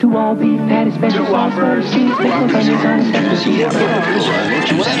To all beef patties, special sauce, butter, cheese, pickles, onions on a special sheet.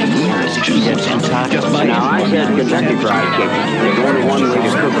 Now, I said Kentucky Fried Chicken. There's only one way to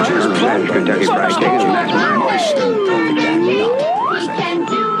cook it, and that is Kentucky Fried Chicken, and that's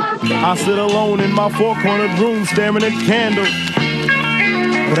I sit alone in my four-cornered room staring at candles.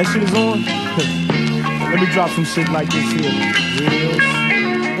 Oh, that shit is on? Let me drop some shit like this here.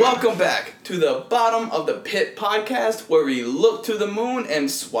 Welcome back to the Bottom of the Pit podcast, where we look to the moon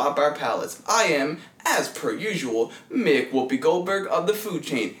and swap our palates. I am, as per usual, Mick Whoopi Goldberg of the food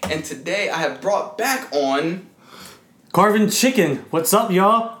chain, and today I have brought back on... Carvin Chicken. What's up,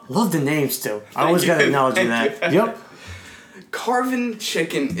 y'all? Love the name still. I always gotta acknowledge that. Yep. Carvin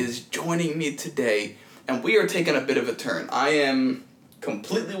Chicken is joining me today, and we are taking a bit of a turn. I am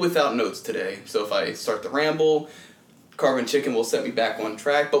completely without notes today, so if I start to ramble, Carvin Chicken will set me back on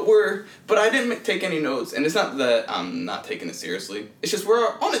track. But I didn't take any notes, and it's not that I'm not taking it seriously. It's just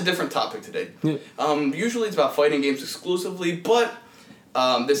we're on a different topic today. Yeah. Usually it's about fighting games exclusively, but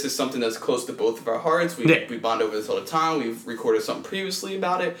this is something that's close to both of our hearts. We bond over this all the time. We've recorded something previously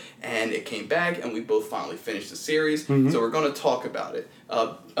about it, and it came back, and we both finally finished the series. Mm-hmm. So we're going to talk about it.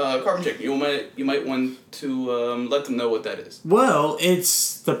 Carvin Chicken, you might want to let them know what that is. Well,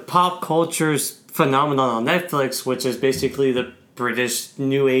 it's the pop culture's phenomenon on Netflix, which is basically the British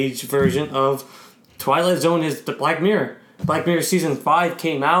New Age version of Twilight Zone is the Black Mirror. Black Mirror Season 5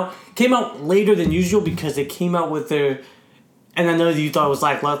 came out later than usual because they came out with their... And I know that you thought it was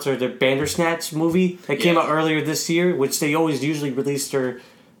lackluster, the Bandersnatch movie that came out earlier this year, which they always usually release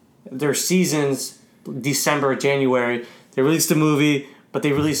their seasons December or January. They released the movie, but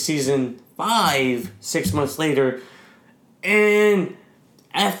they released Season 5 6 months later. And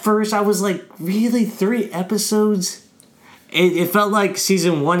at first I was like, really? 3 episodes? It felt like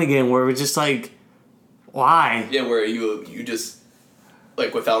Season 1 again, where it was just like, why? Yeah, where you just...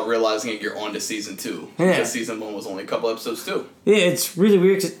 Like, without realizing it, you're on to Season 2. Yeah. Because Season 1 was only a couple episodes, too. Yeah, it's really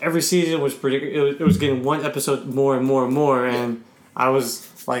weird because every season was it was getting one episode more and more and more, and I was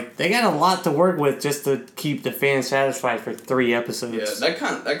like, they got a lot to work with just to keep the fans satisfied for 3 episodes. Yeah,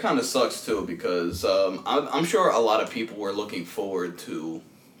 that kind of sucks, too, because I'm sure a lot of people were looking forward to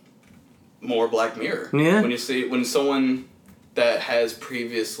more Black Mirror. Yeah. When someone that has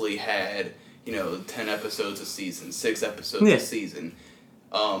previously had, 10 episodes a season, 6 episodes a season...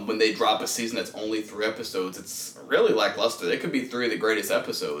 when they drop a season that's only 3 episodes, it's really lackluster. They could be 3 of the greatest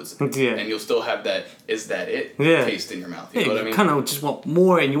episodes, and you'll still have that "is that it" taste in your mouth. You know what I mean? Kind of just want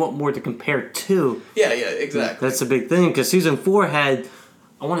more, and you want more to compare to. Yeah, exactly. That's a big thing because Season 4 had,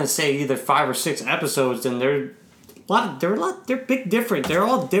 I want to say, either 5 or 6 episodes, and they're big different. They're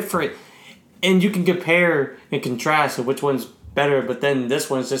all different, and you can compare and contrast of which one's better. But then this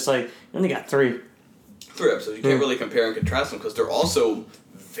one's just like you only got 3. 3 episodes. You can't really compare and contrast them because they're also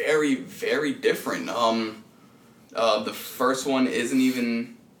very, very different. The first one isn't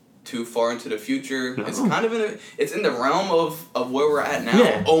even too far into the future. No. It's kind of it's in the realm of where we're at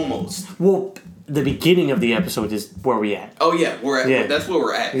now, almost. Well, the beginning of the episode is where we at. Oh yeah, that's where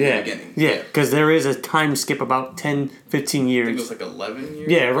we're at in the beginning. Yeah, because there is a time skip about 10, 15 years. I think it was like 11 years.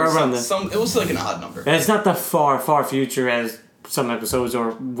 Yeah, right around that. It was like an odd number. And it's not the far, far future as some episodes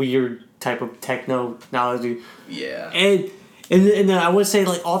or weird type of technology. Yeah. And I would say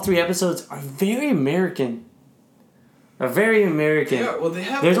like all 3 episodes are very American. They are. Well, they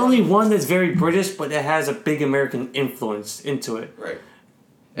have. There's only one that's very British, but it has a big American influence into it. Right.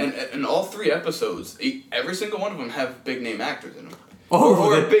 And all 3 episodes, every single one of them have big name actors in them.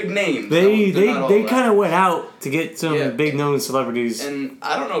 Or big names. They kind of went out to get some big known celebrities. And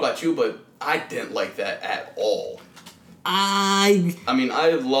I don't know about you, but I didn't like that at all. I mean,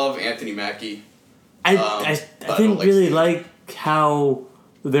 I love Anthony Mackie. I didn't really like how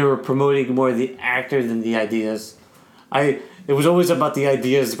they were promoting more the actor than the ideas. It was always about the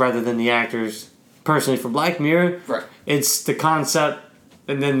ideas rather than the actors. Personally, for Black Mirror, it's the concept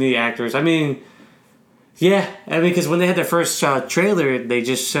and then the actors. Because when they had their first trailer, they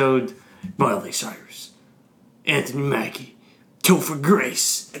just showed Miley Cyrus, Anthony Mackie, Topher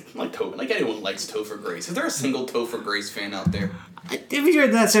Grace. Like anyone likes Topher Grace. Is there a single Topher Grace fan out there? If you're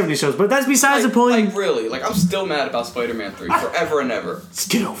in that 70 shows, but that's besides the point. Like really, I'm still mad about Spider-Man 3 forever and ever. Let's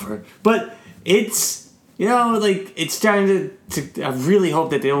get over it. But it's, it's starting to I really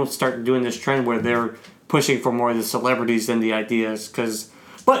hope that they don't start doing this trend where they're pushing for more of the celebrities than the ideas.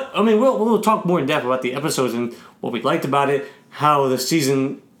 But we'll talk more in depth about the episodes and what we liked about it, how the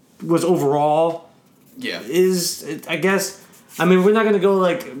season was overall. Yeah. I guess. We're not going to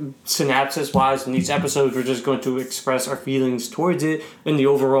go, synopsis-wise in each episode. We're just going to express our feelings towards it in the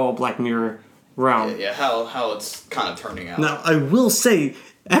overall Black Mirror realm. Yeah, how it's kind of turning out. Now, I will say,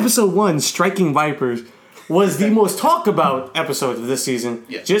 Episode 1, Striking Vipers, was the most talked about episode of this season.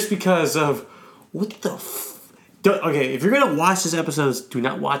 Yeah. Just because of what the okay, if you're gonna watch this episode, do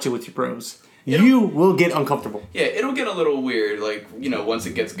not watch it with your bros. You will get uncomfortable. Yeah, it'll get a little weird, like, once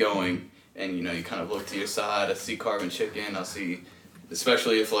it gets going, and, you kind of look to your side, I see Carvin Chicken, I'll see,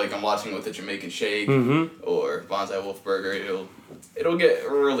 especially if, like, I'm watching with a Jamaican Shake, or Bonsai Wolf Burger, it'll get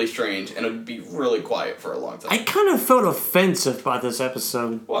really strange, and it'll be really quiet for a long time. I kind of felt offensive by this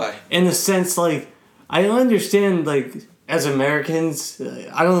episode. Why? In the sense, like, I understand, like, as Americans,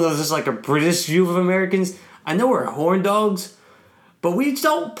 I don't know if this is like a British view of Americans. I know we're horn dogs, but we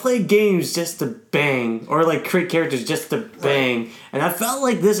don't play games just to bang, or like create characters just to bang. Right. And I felt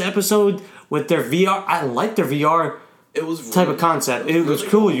like this episode with their VR, I like their VR type of concept. It was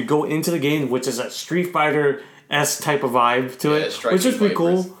really cool. You go into the game, which is a Street Fighter-esque type of vibe to it, which is pretty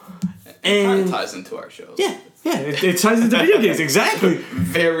cool. And it kind of ties into our shows. Yeah, it ties into video games, exactly.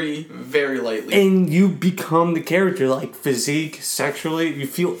 Very, very lightly. And you become the character, like physique, sexually, you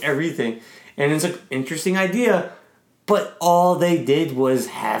feel everything. And it's an interesting idea, but all they did was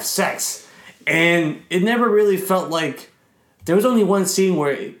have sex. And it never really felt like... There was only one scene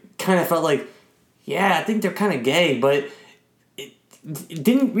where it kind of felt like, yeah, I think they're kind of gay, but it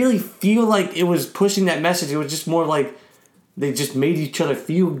didn't really feel like it was pushing that message. It was just more like they just made each other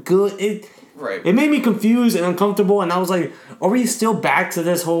feel good. It made me confused and uncomfortable, and I was like, are we still back to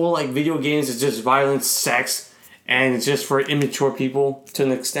this whole, like, video games is just violence, sex, and it's just for immature people to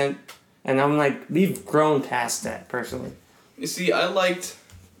an extent? And I'm like, we've grown past that, personally. You see, I kind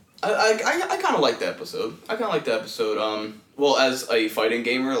of liked the episode. Well, as a fighting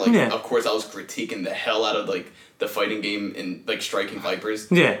gamer, like, of course I was critiquing the hell out of, like, the fighting game in, like, Striking Vipers.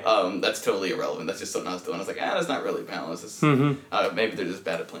 Yeah. That's totally irrelevant. That's just something I was doing. I was like, that's not really balanced. It's, maybe they're just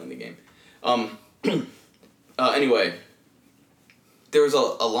bad at playing the game. Anyway, there was a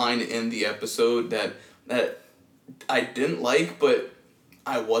line in the episode that I didn't like, but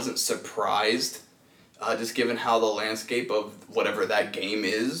I wasn't surprised, just given how the landscape of whatever that game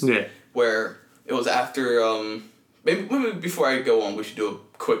is. Yeah. Where it was after, maybe before I go on, we should do a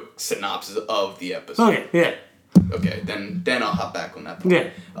quick synopsis of the episode. Okay, yeah. Okay, then I'll hop back on that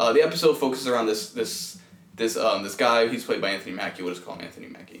point. Yeah. The episode focuses around this guy. He's played by Anthony Mackie. We'll just call him Anthony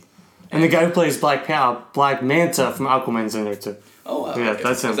Mackie. And the guy who plays Black Manta from Aquaman's in there too. Oh, wow. Yeah, okay.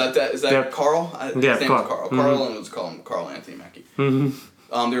 that's him. Is that Carl? His name is Carl. Mm-hmm. Carl, and let's call him Carl Anthony Mackie.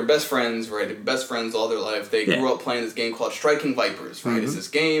 Mm-hmm. They were best friends, right? They were best friends all their life. They grew up playing this game called Striking Vipers, right? It's this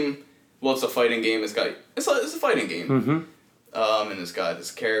game. Well, it's a fighting game. It's a fighting game. Mm-hmm. And it's got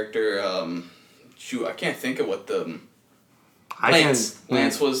this character. I can't think of what the... Lance.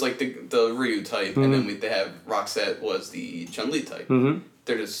 Lance was like the Ryu type, and then they have Roxette was the Chun-Li type. Mm-hmm.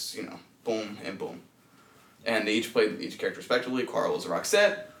 They're just, boom and boom. And they each played each character respectively. Carl was a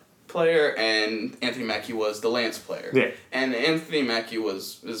Roxette player, and Anthony Mackie was the Lance player. Yeah. And Anthony Mackie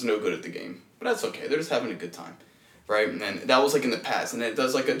was no good at the game. But that's okay. They're just having a good time. Right? And then that was like in the past. And it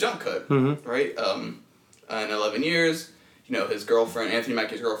does like a jump cut. Mm-hmm. Right? In 11 years, his girlfriend, Anthony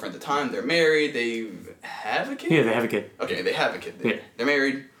Mackie's girlfriend at the time, they're married. They have a kid? Yeah, they have a kid. Okay, they have a kid. Yeah. They're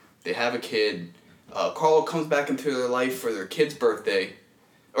married. They have a kid. Carl comes back into their life for their kid's birthday.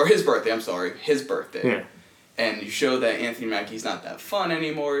 Or his birthday, I'm sorry. His birthday. Yeah. And you show that Anthony Mackie's not that fun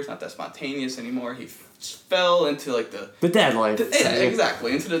anymore. He's not that spontaneous anymore. He fell into like the dad life.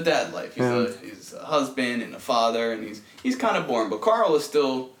 Exactly, into the dad life. He's a husband and a father, and he's kind of boring. But Carl is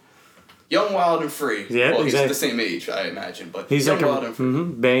still young, wild, and free. Yeah, well, exactly. He's the same age, I imagine, but he's young, like wild, and free.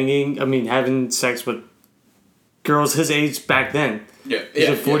 Banging. I mean, having sex with girls his age back then. Yeah, he's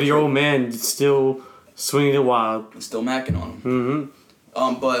a 40-year-old man still swinging it wild, still macking on him.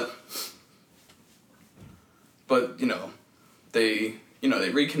 Mm-hmm. But they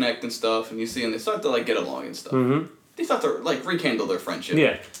reconnect and stuff, and you see, and they start to like get along and stuff. Mm-hmm. They start to like rekindle their friendship.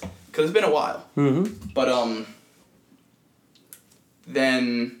 Yeah, because it's been a while. Mm-hmm. But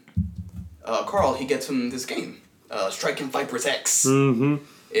then Carl, he gets him this game, Striking Vipers X. Mm-hmm.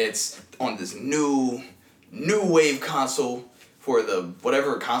 It's on this new wave console for the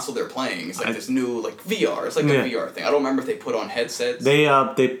whatever console they're playing. It's like this new like VR. It's like a VR thing. I don't remember if they put on headsets. They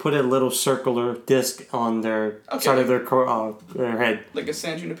put a little circular disc on their side of their head. Like a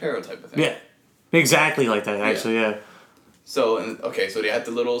San Junipero type of thing. Yeah, exactly like that actually. Yeah. So so they had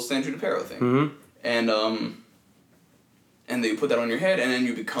the little San Junipero thing. Mm-hmm. And they put that on your head, and then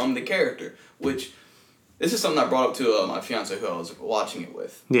you become the character. Which this is something I brought up to my fiance who I was watching it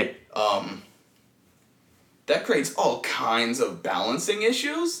with. Yeah. That creates all kinds of balancing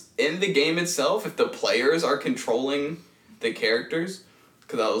issues in the game itself if the players are controlling the characters.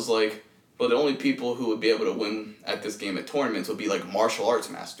 Because I was like, but the only people who would be able to win at this game at tournaments would be like martial arts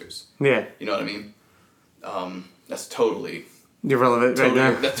masters. Yeah. You know what I mean? That's totally Irrelevant right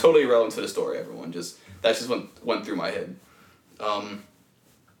now. That's totally irrelevant to the story. Everyone that just went through my head. Do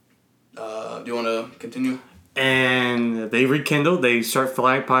you want to continue? And they rekindle. They start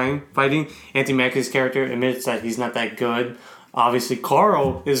fighting. Anthony Mackie's character admits that he's not that good. Obviously,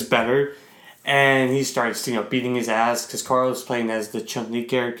 Carl is better, and he starts beating his ass because Carl is playing as the Chun-Li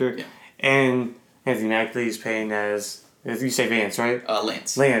character, and Anthony Mackie is playing as you say Vance, right?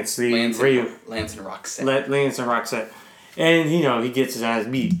 Lance. Lance and Roxette. Lance and Roxette, and he gets his ass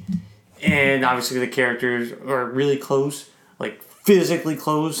beat, and obviously the characters are really close, like physically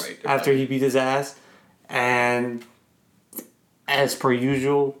close after he beat his ass. And as per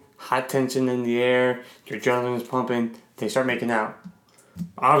usual, hot tension in the air, your adrenaline is pumping, they start making out.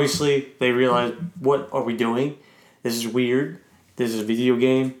 Obviously, they realize, what are we doing? This is weird. This is a video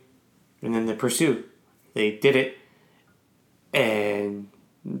game. And then they pursue. They did it. And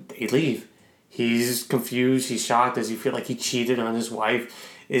they leave. He's confused. He's shocked. Does he feel like he cheated on his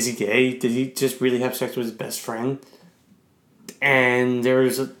wife? Is he gay? Did he just really have sex with his best friend? And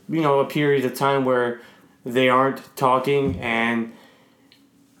there's a period of time where they aren't talking, and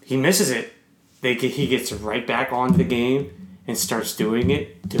he misses it. He gets right back onto the game and starts doing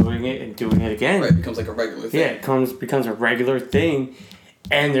it, and doing it again. Right, it becomes like a regular thing. Yeah, it becomes a regular thing.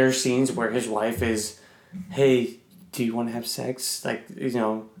 And there are scenes where his wife is, hey, do you want to have sex? Like,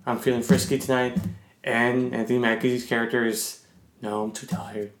 I'm feeling frisky tonight. And Anthony Mackie's character is, no, I'm too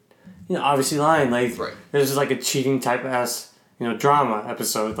tired. Obviously lying. Like, there's like a cheating type ass, drama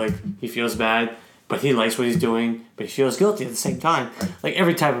episode. Like, he feels bad, but he likes what he's doing, but he feels guilty at the same time. Like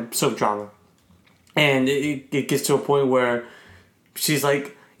every type of soap drama. And it gets to a point where she's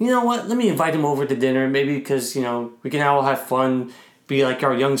like, you know what, let me invite him over to dinner, maybe because, we can all have fun, be like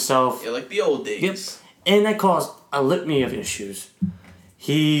our young self. Yeah, like the old days. Yep. And that caused a litany of issues.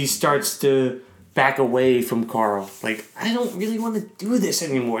 He starts to back away from Carl. Like, I don't really want to do this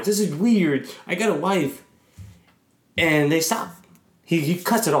anymore. This is weird. I got a wife. And they stop. He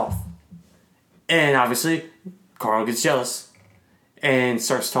cuts it off. And obviously, Carl gets jealous and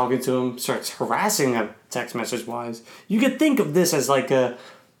starts talking to him, starts harassing him text message wise. You could think of this as like a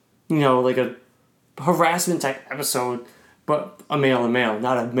harassment type episode, but a male and male,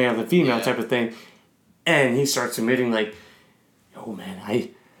 not a male and female type of thing. And he starts admitting like, oh man,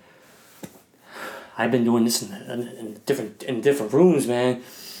 I've been doing this in different rooms, man,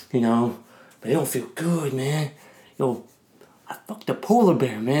 but it don't feel good, man. I fucked a polar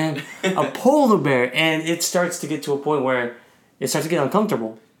bear, man. A polar bear. And it starts to get to a point where it starts to get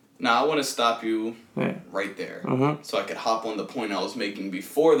uncomfortable. Now, I want to stop you right there so I could hop on the point I was making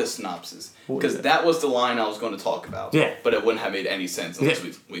before the synopsis. Because that was the line I was going to talk about. Yeah. But it wouldn't have made any sense unless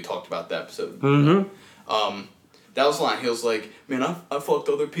we talked about that episode. That was the line. He was like, man, I fucked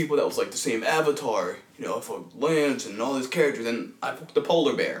other people that was like the same avatar. I fucked Lance and all these characters. And I fucked the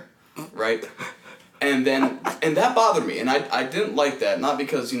polar bear. Right? And that bothered me, and I didn't like that, not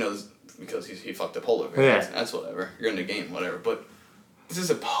because, because he fucked a polar bear. Yeah. That's whatever. You're in the game, whatever. But this is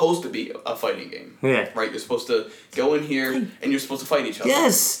supposed to be a fighting game. Yeah. Right? You're supposed to go in here, and you're supposed to fight each other.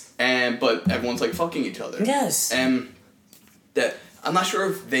 Yes! But everyone's, like, fucking each other. Yes! And that, I'm not sure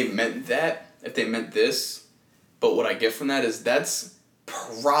if they meant that, if they meant this, but what I get from that is that's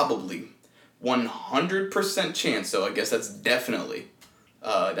probably 100% chance, so I guess that's definitely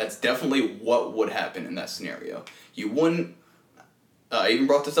what would happen in that scenario. You wouldn't... I even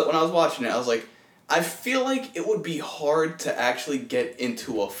brought this up when I was watching it. I was like, I feel like it would be hard to actually get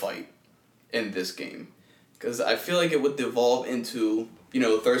into a fight in this game. Because I feel like it would devolve into,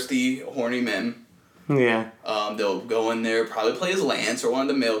 thirsty, horny men. Yeah. They'll go in there, probably play as Lance or one of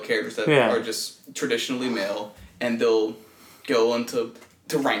the male characters that are just traditionally male. And they'll go into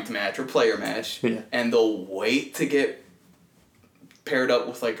ranked match or player match. Yeah. And they'll wait to get paired up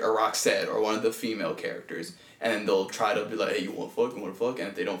with like a Roxette or one of the female characters, and then they'll try to be like, hey, you want to fuck, and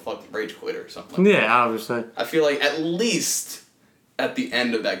if they don't fuck, rage quit or something like that. Yeah, obviously. I feel like at least at the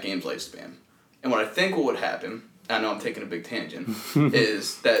end of that game's lifespan. And what I think would happen, I know I'm taking a big tangent,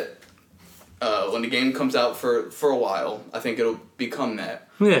 is that when the game comes out for a while, I think it'll become that.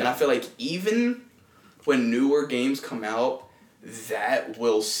 Yeah. And I feel like even when newer games come out, that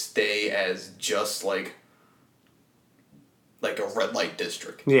will stay as just like a red light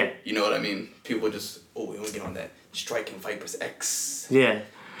district. Yeah. You know what I mean? People just, we want to get on that Striking Vipers X. Yeah.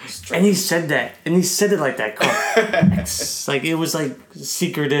 And he said that. And he said it like that. X. Like, it was like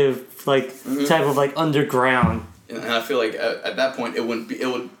secretive, like, type of like underground. And I feel like at that point, it wouldn't be, it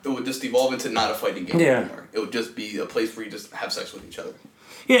would just evolve into not a fighting game anymore. It would just be a place where you just have sex with each other.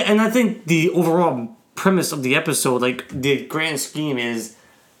 Yeah, and I think the overall premise of the episode, like the grand scheme is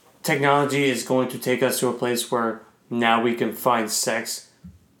technology is going to take us to a place where now we can find sex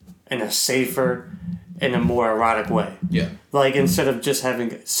in a safer and a more erotic way. Yeah. Like instead of just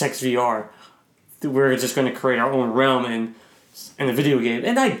having sex VR, we're just going to create our own realm in a video game.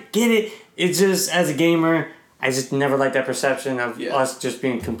 And I get it. It's just, as a gamer, I just never liked that perception of us just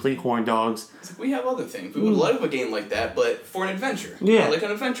being complete horn dogs. It's like we have other things. We would love a game like that, but for an adventure. Yeah. Like an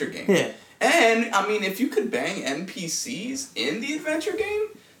adventure game. Yeah. And, I mean, if you could bang NPCs in the adventure game,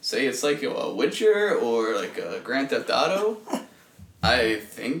 say it's like a Witcher or like a Grand Theft Auto, I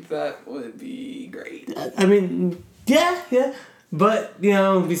think that would be great. I mean, yeah. But, you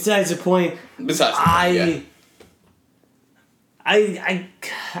know, besides the point, I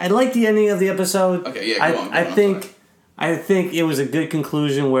like the ending of the episode. Okay, yeah, go on. I think it was a good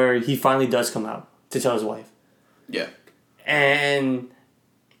conclusion where he finally does come out to tell his wife. Yeah. And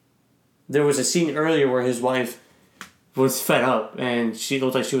there was a scene earlier where his wife was fed up and she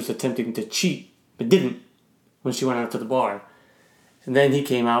looked like she was attempting to cheat, but didn't when she went out to the bar. And then he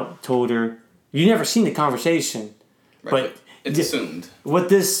came out, told her, you never seen the conversation. Right, but it's assumed. What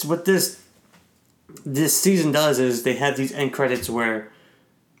this season does is they have these end credits where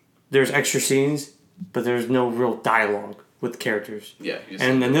there's extra scenes, but there's no real dialogue with characters. Yeah.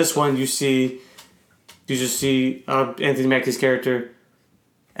 And in this one, you just see Anthony Mackie's character,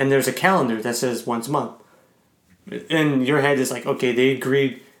 and there's a calendar that says once a month. In your head, it's like, okay, they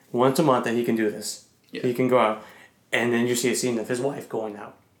agreed once a month that he can do this. Yeah. He can go out. And then you see a scene of his wife going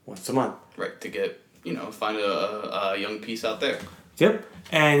out once a month. Right, to get, find a young piece out there. Yep.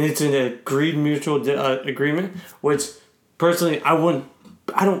 And it's an agreed mutual agreement, which personally I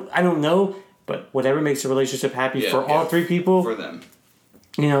don't know, but whatever makes the relationship happy for all three people. For them.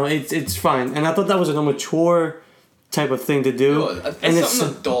 It's fine. And I thought that was an immature type of thing to do. That's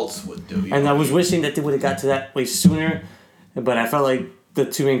something adults would do. And I was wishing that they would have got to that way sooner, but I felt like the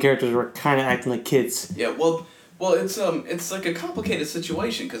two main characters were kind of acting like kids. Yeah, well, it's like a complicated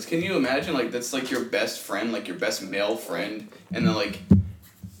situation, because can you imagine, like, that's like your best friend, like your best male friend, and then, like,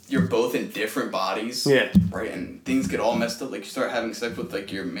 you're both in different bodies. Yeah. Right, and things get all messed up, like, you start having sex with,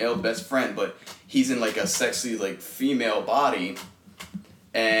 like, your male best friend, but he's in, like, a sexy, like, female body,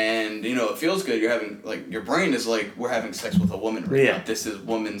 and, it feels good, you're having, like, your brain is like, we're having sex with a woman right now. This is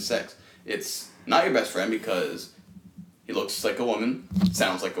woman sex. It's not your best friend because he looks like a woman,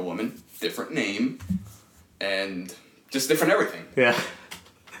 sounds like a woman, different name, and just different everything. Yeah.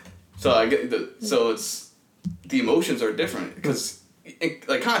 So I get so it's the emotions are different because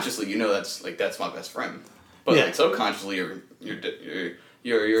like consciously that's my best friend, but like subconsciously your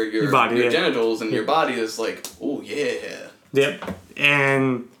body, your genitals and your body is like, oh yeah. Yep.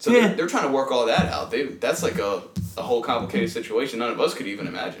 And so they're trying to work all that out. That's like a whole complicated situation none of us could even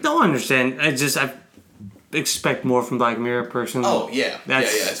imagine. Don't understand. I expect more from Black Mirror personally. Oh yeah,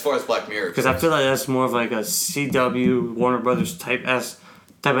 as far as Black Mirror, because I feel like that's more of like a CW Warner Brothers type of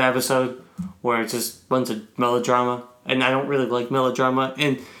episode where it just runs a melodrama, and I don't really like melodrama,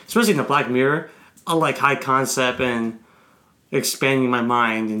 and especially in the Black Mirror, I like high concept and expanding my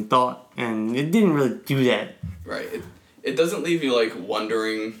mind and thought, and it didn't really do that. Right. It doesn't leave you like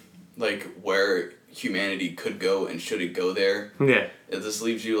wondering like where humanity could go and should it go there. Yeah. It just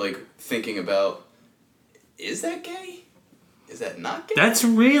leaves you like thinking about, is that gay? Is that not gay? That's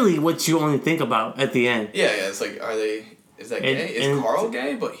really what you only think about at the end. Yeah, it's like, is that gay? Is Carl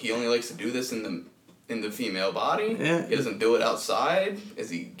gay, but he only likes to do this in the female body? Yeah. He doesn't do it outside? Is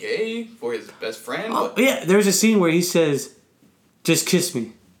he gay for his best friend? Oh, yeah, there's a scene where he says, just kiss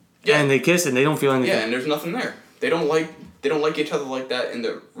me. Yeah. And they kiss and they don't feel anything. Yeah, and there's nothing there. They don't like each other like that in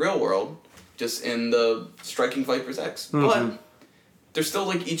the real world, just in the Striking Vipers X. Mm-hmm. But they're still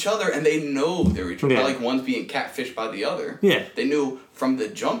like each other, and they know they're each other. Yeah. Not like one's being catfished by the other. Yeah. They knew from the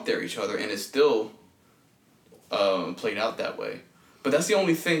jump they're each other, and it's still played out that way. But that's the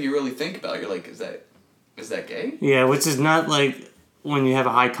only thing you really think about. You're like, is that gay? Yeah, which is not like when you have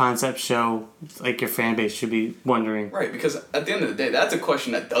a high concept show, like your fan base should be wondering. Right, because at the end of the day, that's a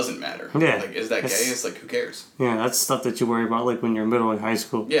question that doesn't matter. Yeah. Like, is that gay? It's like, who cares? Yeah, that's stuff that you worry about like when you're middle and high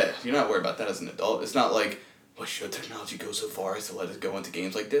school. Yeah, you're not worried about that as an adult. It's not like, well, should technology go so far as to let us go into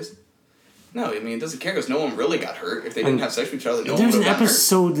games like this? No, I mean, it doesn't care because no one really got hurt. If they didn't have sex with each other, no one would have gotten hurt. There's an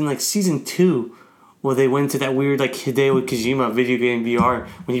episode in like season 2 where they went to that weird like Hideo Kojima video game VR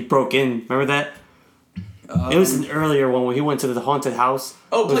when he broke in. Remember that? It was an earlier one where he went to the haunted house.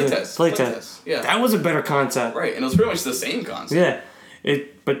 Oh, playtest. Yeah. That was a better concept. Right, and it was pretty much the same concept. Yeah.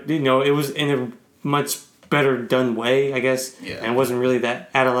 But it was in a much better done way, I guess. Yeah. And it wasn't really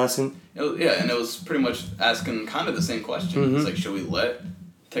that adolescent. And it was pretty much asking kind of the same question. Mm-hmm. It's like, should we let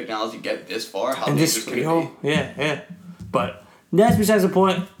technology get this far, how And dangerous this, can it yo, be? yeah. But that's besides the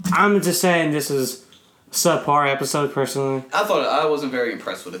point. I'm just saying this is a subpar episode, personally. I wasn't very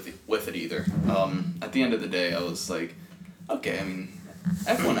impressed with it either. At the end of the day, I was like, okay, I mean,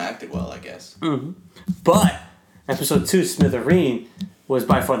 everyone acted well, I guess. But episode 2, Smithereen, was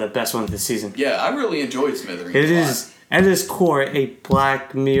by far the best one of the season. Yeah, I really enjoyed Smithereen. It is, at its core, a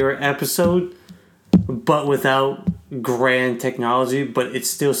Black Mirror episode, but without grand technology, but it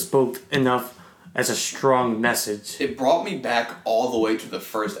still spoke enough as a strong message. It brought me back all the way to the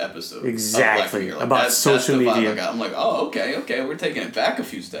first episode. Exactly. Of Black Mirror. Like, About social that's the vibe media. I got. I'm like, oh, okay, we're taking it back a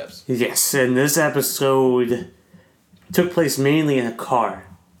few steps. Yes, and this episode took place mainly in a car.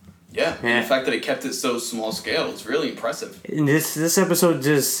 Yeah, and the fact that it kept it so small scale is really impressive. And this episode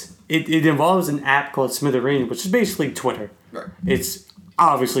just it involves an app called Smithereen, which is basically Twitter. Right. It's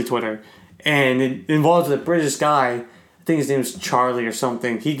obviously Twitter, and it involves a British guy. I think his name is Charlie or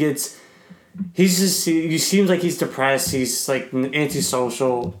something. He seems like he's depressed. He's like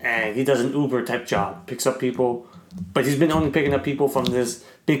antisocial, and he does an Uber type job. Picks up people, but he's been only picking up people from this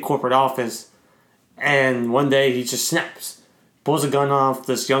big corporate office. And one day he just snaps, pulls a gun off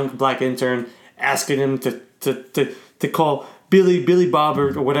this young black intern, asking him to call Billy Bob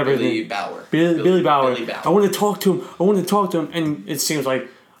or whatever. Billy Bauer. Billy Bauer. Billy Bauer. I want to talk to him. And it seems like,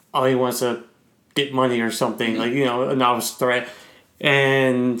 oh, he wants to get money or something, like, you know, a novice threat.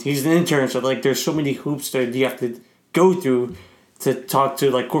 And he's an intern, so like there's so many hoops that you have to go through to talk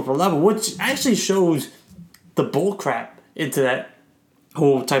to like corporate level, which actually shows the bull crap into that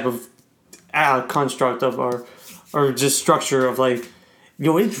whole type of construct of or just structure of like,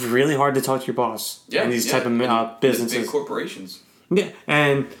 yo, it's really hard to talk to your boss in these type of businesses. Big corporations. Yeah,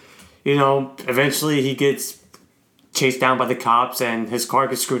 and you know, eventually he gets chased down by the cops, and his car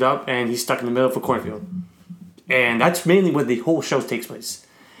gets screwed up, and he's stuck in the middle of a cornfield. And that's mainly where the whole show takes place.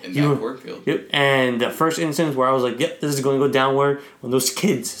 In that cornfield. Yep. And the first instance where I was like, yep, this is going to go downward, when those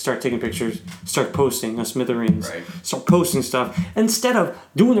kids start taking pictures, start posting on Smithereens, Right. start posting stuff, instead of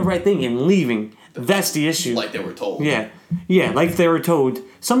doing the right thing and leaving. That's the issue. Like they were told. Yeah, like they were told.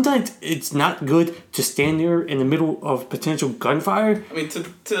 Sometimes it's not good to stand there in the middle of potential gunfire. I mean, to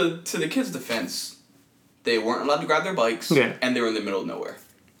the kids' defense, they weren't allowed to grab their bikes, and they were in the middle of nowhere.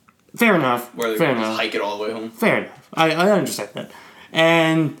 Fair enough. Where they Fair could just enough. hike it all the way home. Fair enough. I understand that.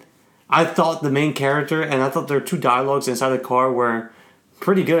 And I thought the main character and I thought their two dialogues inside the car were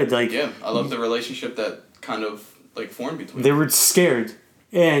pretty good. Like, yeah, I love the relationship that kind of like formed between they them. were scared.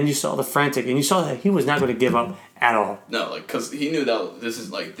 And you saw the frantic, and you saw that he was not going to give up at all. No, like, because he knew that this is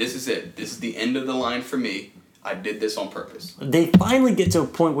it. This is the end of the line for me. I did this on purpose. They finally get to a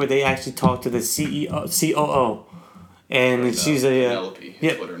point where they actually talk to the COO. And she's a... Penelope,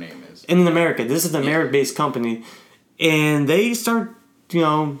 is what her name is. In America. This is an American-based company. And they start, you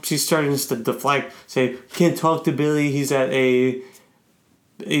know, she's starting to deflect, say, can't talk to Billy, he's at a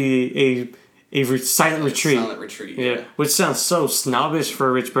silent retreat. Silent retreat, yeah. Which sounds so snobbish for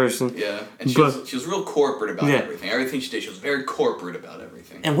a rich person. Yeah, and she was real corporate about everything. Everything she did, she was very corporate about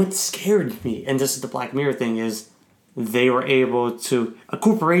everything. And what scared me, and this is the Black Mirror thing, is a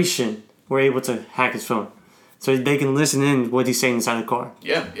corporation were able to hack his phone. So they can listen in what he's saying inside the car.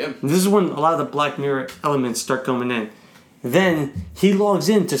 Yeah. And this is when a lot of the Black Mirror elements start coming in. Then he logs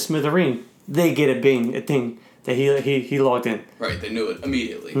into Smithereen. They get a thing that he logged in. Right, they knew it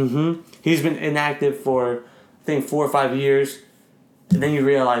immediately. Mm-hmm. He's been inactive for, I think, 4 or 5 years. And then you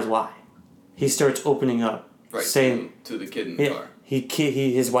realize why. He starts opening up. Right, saying to the kid in the car.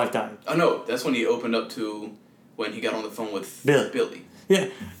 His wife died. Oh, no, that's when he opened up to when he got on the phone with Billy. Yeah,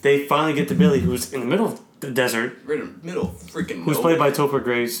 they finally get to Billy, who's in the middle of the desert. Right in the middle of freaking Who's played by Topher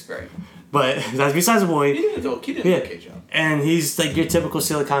Grace. Right. But that's besides the point. He did an okay job. And he's like your typical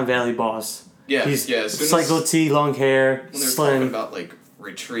Silicon Valley boss. Yeah, he's Psycho T, long hair, when they were slim. talking about like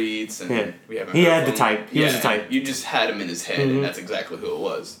retreats and he had the type. He was the type. You just had him in his head, and that's exactly who it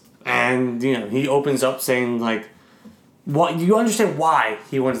was. And you know, he opens up saying like, "What? You understand why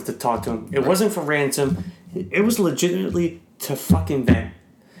he wanted to talk to him? It wasn't for ransom. It was legitimately to fucking vent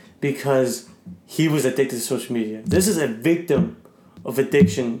because he was addicted to social media. This is a victim of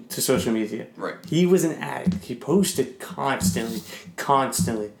addiction to social media. Right. He was an addict. He posted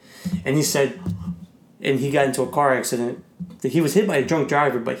constantly. And he said, and he got into a car accident. He was hit by a drunk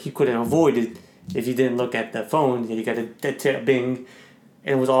driver, but he could have avoided if he didn't look at the phone. He got a bing,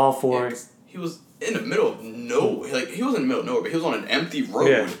 and it was all for... He was in the middle of nowhere. Like, he was in the middle of nowhere, but he was on an empty road.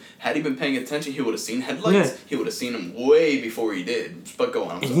 Yeah. Had he been paying attention, he would have seen headlights. Yeah. He would have seen them way before he did. But go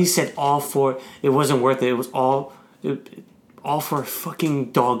on. And he said it wasn't worth it. It was all for a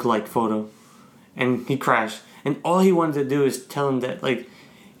fucking dog-like photo. And he crashed. And all he wanted to do is tell him that, like,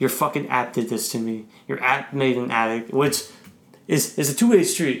 your fucking app did this to me. Your app made an addict, which is a two-way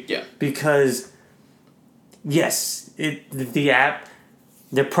street. Yeah. Because, yes, the app,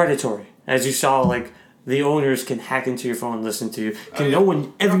 they're predatory. As you saw, like, the owners can hack into your phone and listen to you. Can know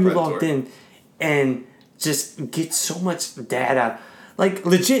whenever you logged in and just get so much data. Like,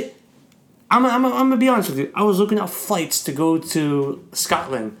 legit, I'm gonna be honest with you. I was looking at flights to go to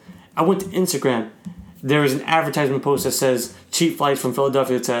Scotland. I went to Instagram. There was an advertisement post that says cheap flights from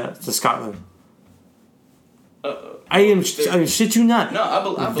Philadelphia to Scotland. I shit you not. No,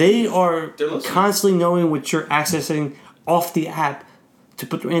 I they are listening. constantly knowing what you're accessing off the app to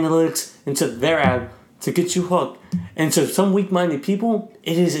put their analytics into their app to get you hooked. And so some weak-minded people,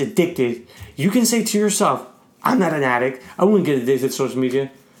 it is addicted. You can say to yourself, I'm not an addict. I wouldn't get addicted to social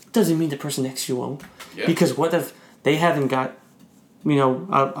media. Doesn't mean the person next to you won't. Yeah. Because what if they haven't got,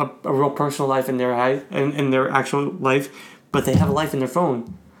 a real personal life in their in their actual life, but they have a life in their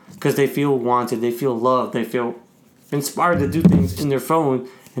phone because they feel wanted, they feel loved, they feel inspired to do things in their phone,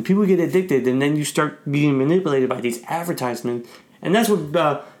 and people get addicted, and then you start being manipulated by these advertisements, and that's what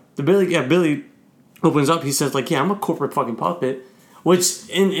Billy opens up. He says, like, yeah, I'm a corporate fucking puppet, which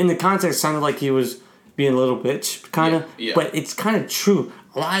in the context sounded like he was being a little bitch, kind of, but it's kind of true.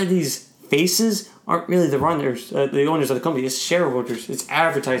 A lot of these faces aren't really the runners, the owners of the company. It's shareholders, it's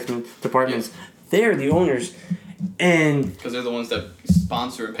advertisement departments. Yeah. They're the owners, and because they're the ones that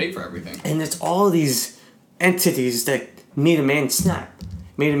sponsor and pay for everything. And it's all these entities that made a man snap,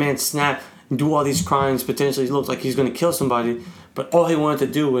 and do all these crimes. Potentially, look like he's going to kill somebody, but all he wanted to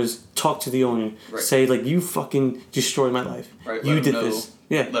do was talk to the owner, say like, "You fucking destroyed my life. Right, you did this."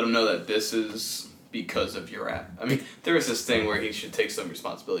 Yeah, let him know that this is because of your app. I mean, there is this thing where he should take some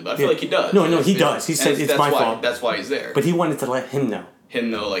responsibility, but I feel like he does. No, he does. He said it's my fault. That's why he's there. But he wanted to let him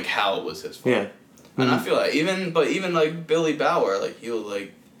know. Like how it was his fault. Yeah. And I feel like even like Billy Bauer, like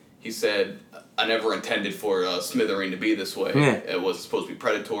he said, I never intended for Smithereen to be this way. Yeah. It wasn't supposed to be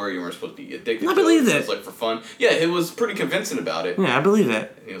predatory. You weren't supposed to be addicted. I believe that. It was like for fun. Yeah, it was pretty convincing about it. Yeah, I believe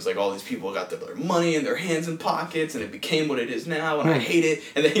that. And he was like, all these people got their money in their hands and pockets, and it became what it is now, and I hate it.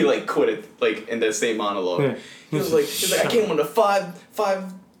 And then he like quit it, like in that same monologue. Yeah. He was like, I came on a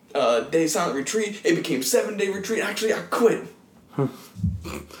five day silent retreat. It became 7-day retreat. Actually, I quit.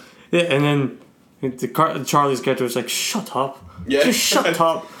 Yeah, and then Charlie's character was like, shut up. Yeah. Just shut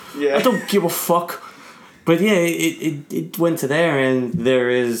up. Yeah. I don't give a fuck. But yeah, it went to there, and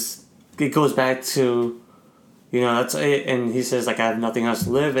it goes back to, that's it. And he says, like, I have nothing else to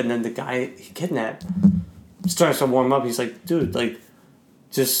live. And then the guy he kidnapped starts to warm up. He's like, dude, like,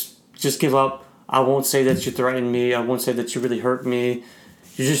 just give up. I won't say that you threatened me. I won't say that you really hurt me.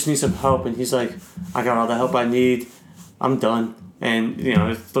 You just need some help. And he's like, I got all the help I need. I'm done. And,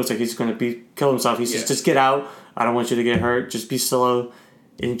 it looks like he's going to kill himself. He says, just get out. I don't want you to get hurt. Just be slow.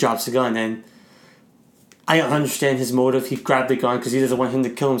 And he drops the gun. And I understand his motive. He grabbed the gun because he doesn't want him to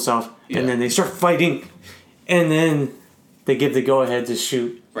kill himself. Yeah. And then they start fighting. And then they give the go-ahead to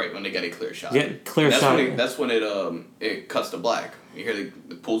shoot. Right, when they get a clear shot. Yeah, clear shot. That's when it cuts to black. You hear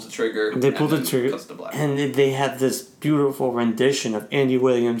it pulls the trigger. They pull the trigger. Cuts to black. And they have this beautiful rendition of Andy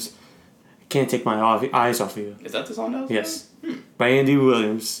Williams. I can't take my eyes off of you. Is that the song that was Yes. By Andy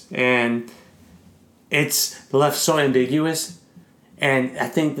Williams. And it's left so ambiguous. And I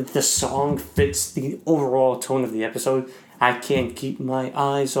think that the song fits the overall tone of the episode. I can't keep my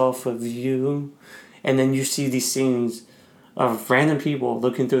eyes off of you. And then you see these scenes of random people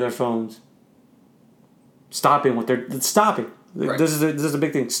looking through their phones. Stopping. Right. This is a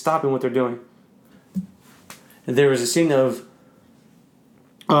big thing. Stopping what they're doing. And there was a scene of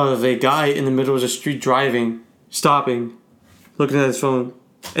a guy in the middle of the street driving, stopping, looking at his phone,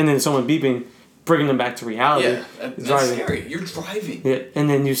 and then someone beeping, bringing them back to reality. Yeah, that's scary. You're driving. Yeah, and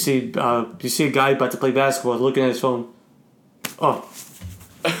then you see a guy about to play basketball, looking at his phone. Oh,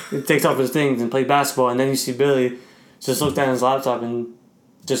 he takes off his things and play basketball, and then you see Billy just look down at his laptop and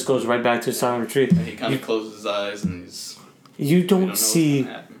just goes right back to his silent retreat. And he kind of closes his eyes and he's. You don't see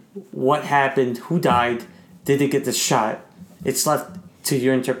what happened, who died, did they get the shot. It's left to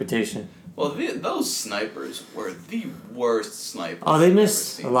your interpretation. Well, those snipers were the worst snipers. Oh, they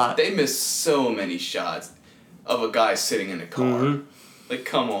missed a lot. They missed so many shots of a guy sitting in a car. Mm-hmm. Like,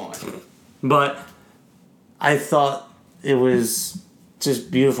 come on. But I thought it was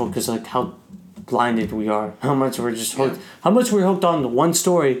just beautiful because, like, how blinded we are. How much we're just hooked. Yeah. How much we're hooked on one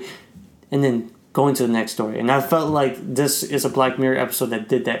story and then going to the next story. And I felt like this is a Black Mirror episode that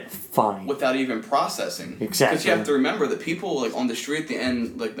did that fine. Without even processing. Exactly. Because you have to remember the people like on the street at the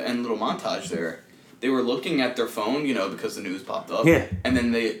end, like the end little montage there, they were looking at their phone, because the news popped up. Yeah. And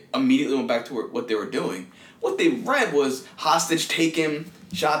then they immediately went back to what they were doing. what they read was hostage taken,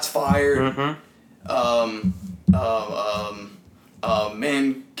 shots fired,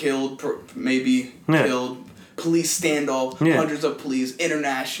 man killed, maybe killed, police standoff, hundreds of police,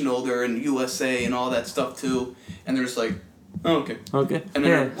 international, they're in USA and all that stuff too, and they're just like, oh, okay. Okay. And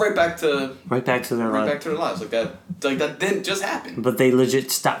then right back to their lives. Like that didn't just happen. But they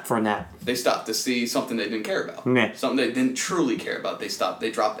legit stopped for a nap. They stopped to see something they didn't care about. Yeah. Something they didn't truly care about. They stopped. They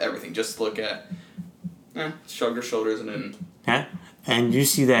dropped everything just to look at, shrug their shoulders and then. Yeah. And you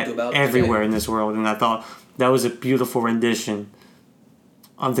see that everywhere in this world, and I thought that was a beautiful rendition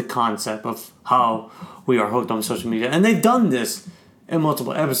of the concept of how we are hooked on social media. And they've done this in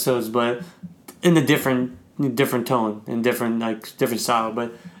multiple episodes, but in a different tone and different style,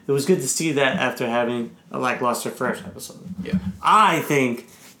 but it was good to see that after having a lackluster first episode. Yeah. I think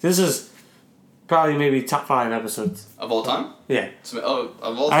this is probably maybe top 5 episodes of all time. Yeah. Of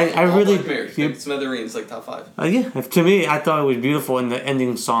all time. I really. Smithereens like top 5. Yeah. To me, I thought it was beautiful, and the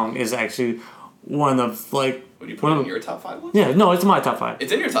ending song is actually one of like. Would you put it in your top 5 list? Yeah. No, it's my top 5.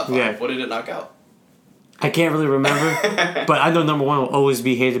 It's in your top 5. Yeah. What did it knock out? I can't really remember, but I know number 1 will always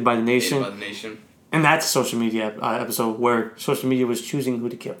be Hated by the Nation. Hated by the Nation. And that's a social media episode where social media was choosing who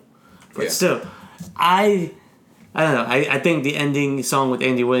to kill. But still, I don't know. I think the ending song with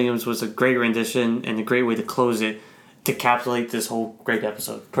Andy Williams was a great rendition and a great way to close it to encapsulate this whole great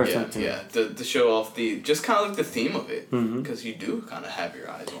episode. Personally, to show off just kind of like the theme of it, because you do kind of have your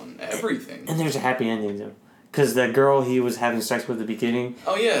eyes on everything. And there's a happy ending though, because that girl he was having sex with at the beginning,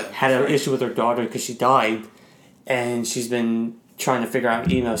 had an issue with her daughter because she died, and she's been trying to figure out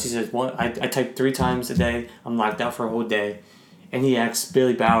emails. He says, I type 3 times a day. I'm locked out for a whole day. And he asks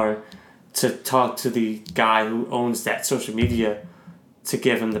Billy Bauer to talk to the guy who owns that social media to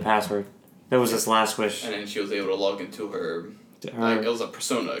give him the password. That was his last wish. And then she was able to log into her it was a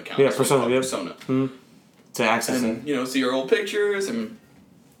Persona account. Yeah, Persona. Persona. To access it. And, see her old pictures. And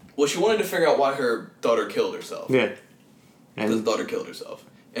she wanted to figure out why her daughter killed herself. Yeah. Because his daughter killed herself.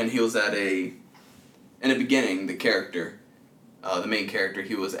 And he was in the beginning, the main character,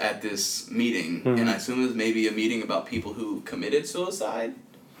 he was at this meeting, and I assume it was maybe a meeting about people who committed suicide.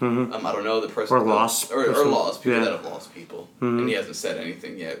 I don't know, the person... Or lost. Or lost, people that have lost people. And he hasn't said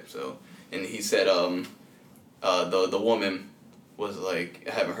anything yet, so... And he said, the woman was like,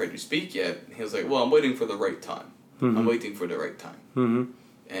 I haven't heard you speak yet. He was like, well, I'm waiting for the right time. I'm waiting for the right time.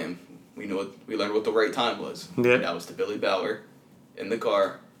 And we learned what the right time was. Yeah. And that was to Billy Bauer, in the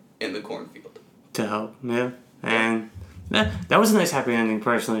car, in the cornfield. To help, yeah. And... that was a nice happy ending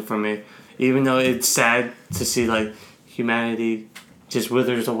personally for me, even though it's sad to see like humanity just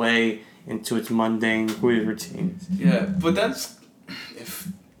withers away into its mundane weird routines. Yeah, but that's if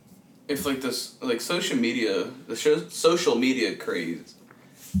like this like social media craze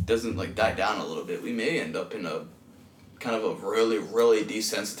doesn't like die down a little bit, we may end up in a kind of a really, really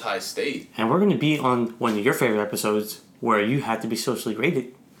desensitized state. And we're going to be on one of your favorite episodes where you have to be socially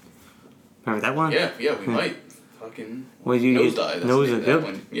rated. Remember that one? Yeah, we might. Fucking nosedive. That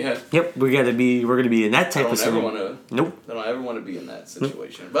one. Yeah. Yep, we're gonna be in that type of situation. Nope. I don't ever want to be in that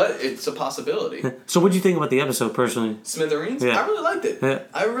situation, but it's a possibility. So, what do you think about the episode personally? Smithereens. Yeah. I really liked it. Yeah.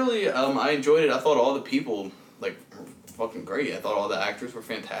 I really I enjoyed it. I thought all the people were fucking great. I thought all the actors were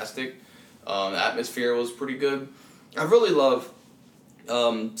fantastic. The atmosphere was pretty good. I really love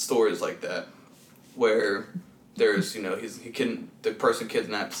stories like that where there's the person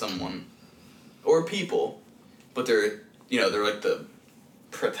kidnaps someone or people. But they're like the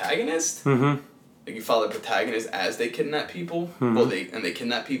protagonist. Mm-hmm. Like you follow the protagonist as they kidnap people. Mm-hmm. Well, they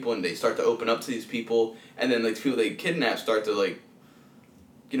kidnap people and they start to open up to these people, and then like the people they kidnap start to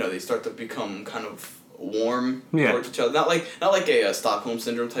they start to become kind of warm towards each other. Not like a Stockholm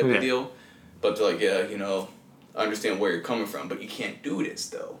syndrome type of deal, but they're like I understand where you're coming from, but you can't do this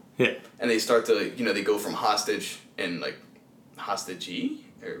though. Yeah. And they start to they go from hostage and hostagee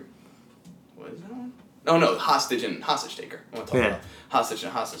or what is that one? No, hostage and hostage taker. I want to talk about hostage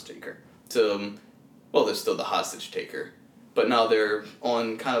and hostage taker. To, they're still the hostage taker, but now they're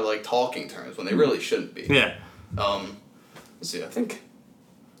on kind of like talking terms when they really shouldn't be. Yeah. Let's see. I think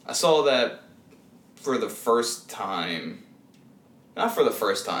I saw that for the first time. Not for the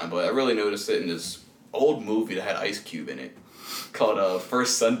first time, but I really noticed it in this old movie that had Ice Cube in it, called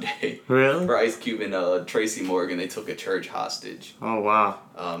First Sunday. Really? Where Ice Cube and Tracy Morgan, they took a church hostage. Oh wow.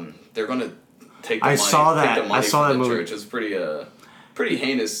 They're gonna take the money. Take the money from the church. It's pretty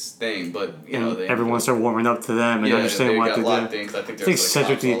heinous thing, but everyone started warming up to them and understanding what to do. I think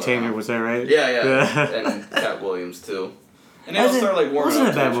Cedric the Entertainer was there, right? Yeah, and Cat Williams too. And they all started like warming wasn't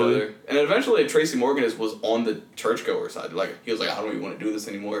up a to bad each movie. other. And eventually Tracy Morgan was on the churchgoer side. Like he was like, I don't even want to do this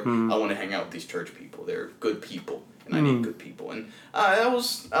anymore. I want to hang out with these church people. They're good people, and I need good people. And I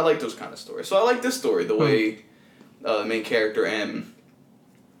like those kind of stories. So I like this story, the way the main character and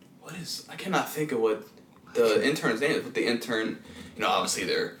I cannot think of what the intern's name is. But the intern, obviously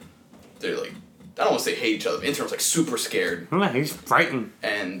they're like, I don't want to say hate each other. The intern's like super scared. Yeah, he's frightened.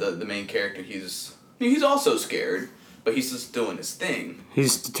 And the main character, he's also scared, but he's just doing his thing.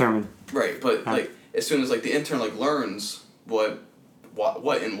 He's determined. Right, but like as soon as like the intern like learns what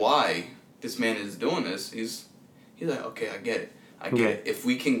and why this man is doing this, he's like, okay, I get it. I get it. If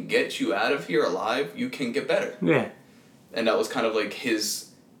we can get you out of here alive, you can get better. Yeah. And that was kind of like his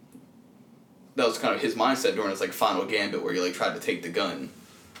mindset during his like final gambit where he like tried to take the gun.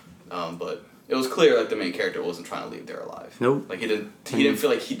 But it was clear like the main character wasn't trying to leave there alive. Nope. Like he didn't feel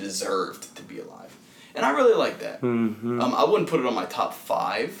like he deserved to be alive. And I really like that. Mm-hmm. I wouldn't put it on my top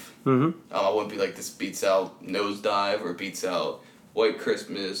 5. Mm-hmm. I wouldn't be like, this beats out Nosedive or beats out White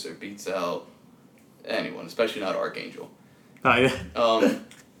Christmas or beats out anyone, especially not Archangel. Oh, yeah.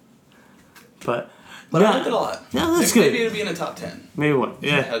 But I liked it a lot. No, that's good. Maybe it would be in the top 10. Maybe what?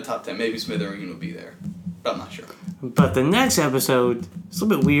 If I Yeah. had a top 10. Maybe Smithereen would be there. But I'm not sure. But the next episode is a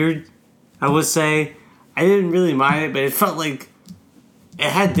little bit weird. I would say I didn't really mind it, but it felt like it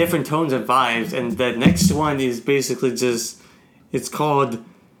had different tones and vibes. And the next one is basically just, it's called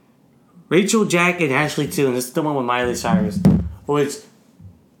Rachel, Jack, and Ashley 2. And this is the one with Miley Cyrus. Which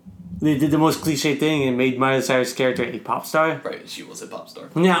they did the most cliche thing and made Miley Cyrus' character a pop star. Right, she was a pop star.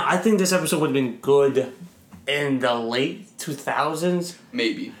 Now, I think this episode would have been good in the late 2000s.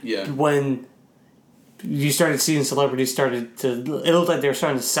 Maybe, yeah. When you started seeing celebrities it looked like they were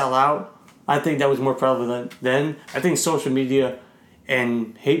starting to sell out. I think that was more prevalent then. I think social media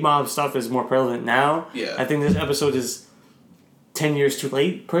and hate mob stuff is more prevalent now. Yeah. I think this episode is 10 years too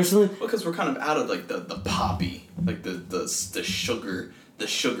late, personally. Because we're kind of out of like the poppy, like the sugar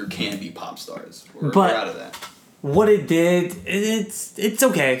candy pop stars. We're out of that. What it did, it's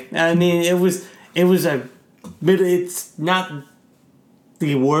okay. I mean, it's not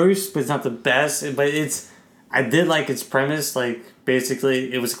the worst, but it's not the best. But I did like its premise. Like,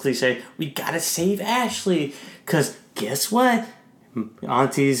 basically, it was a cliche. We gotta save Ashley. Because guess what?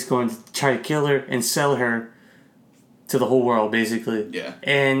 Auntie's going to try to kill her and sell her to the whole world, basically. Yeah.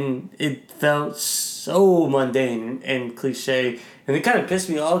 And it felt so mundane and cliche. And it kind of pissed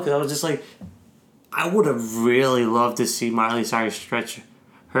me off because I was just like, I would have really loved to see Miley Cyrus stretch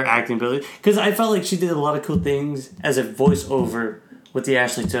her acting ability. Because I felt like she did a lot of cool things as a voiceover with the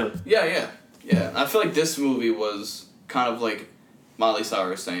Ashley 2. Yeah. I feel like this movie was kind of like Miley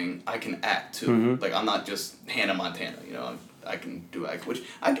Cyrus saying, I can act too. Mm-hmm. Like, I'm not just Hannah Montana, I can do act, which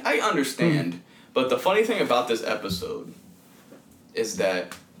I understand. But the funny thing about this episode is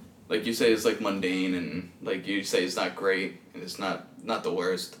that, like you say, it's like mundane and like you say it's not great and it's not the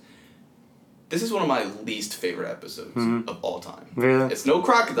worst. This is one of my least favorite episodes of all time. Really? It's no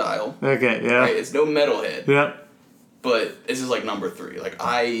Crocodile. Okay, yeah. Right? It's no Metalhead. Yep. But this is like number 3. Like,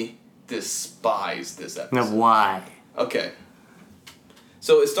 I despise this episode. Now, why? Okay.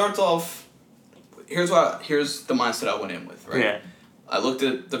 So it starts off. Here's the mindset I went in with, right? Yeah. I looked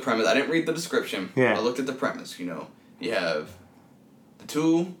at the premise. I didn't read the description. Yeah. I looked at the premise. You have the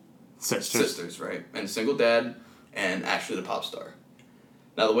 2 sisters, right, and a single dad, and Ashley the pop star.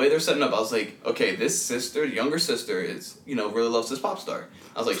 Now the way they're setting up, I was like, okay, this younger sister, is really loves this pop star.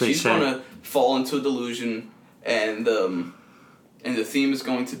 I was like, she's gonna fall into a delusion, and the theme is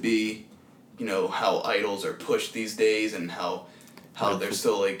going to be, how idols are pushed these days, and how they're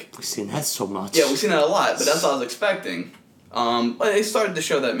still like. We've seen that so much. Yeah, we've seen that a lot, but that's what I was expecting. But they started to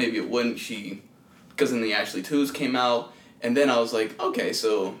show that maybe it wouldn't. Because then the Ashley 2s came out, and then I was like, okay,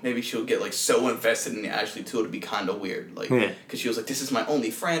 so maybe she'll get like so invested in the Ashley 2 it'll be kind of weird, like, because she was like, this is my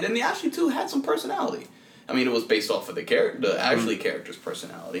only friend, and the Ashley 2 had some personality. I mean, it was based off of the Ashley character's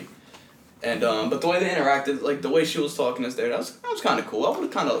personality, and but the way they interacted, like the way she was talking us there, that was kind of cool. I would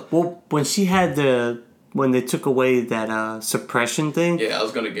have kind of when they took away that suppression thing. Yeah, I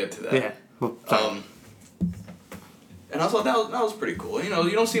was gonna get to that. Yeah. Well, and I thought that was pretty cool. You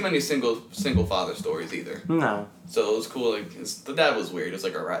don't see many single father stories either. No. So it was cool. Like the dad was weird. He's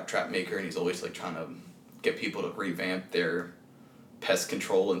like a rat trap maker, and he's always like trying to get people to revamp their pest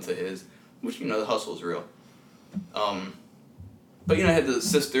control into his. Which the hustle is real. But I had the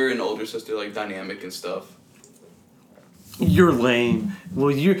sister and older sister like dynamic and stuff. You're lame.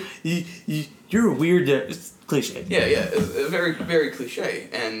 Well, you're weird. It's cliche. Yeah. It's very, very cliche.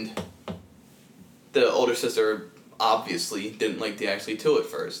 And the older sister obviously didn't like the Ashley 2 at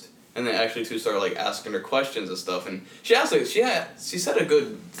first. And then Ashley too started like asking her questions and stuff, and she asked like she said a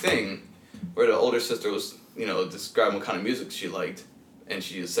good thing, where the older sister was describing what kind of music she liked, and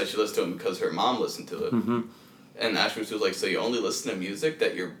she said she listened to it because her mom listened to it. Mm-hmm. And Ashley was like, so you only listen to music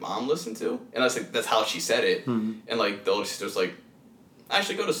that your mom listened to? And I was like, that's how she said it. Mm-hmm. And like the older sister was like,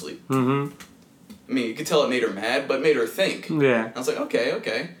 Ashley, go to sleep. Mm-hmm. I mean, you could tell it made her mad, but it made her think. Yeah. And I was like,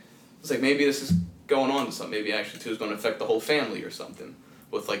 okay. It's like, maybe this is going on to something. Maybe Ashley too is going to affect the whole family or something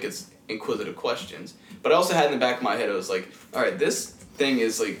with like its inquisitive questions. But I also had in the back of my head, I was like, all right, this thing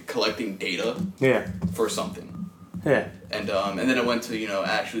is like collecting data Yeah. for something. Yeah. And then it went to,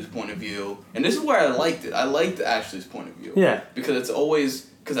 Ashley's point of view. And this is where I liked it. I liked Ashley's point of view. Yeah. Because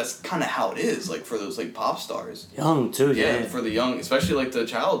that's kind of how it is, like, for those, like, pop stars. Young, too, yeah. For the young, especially, like, the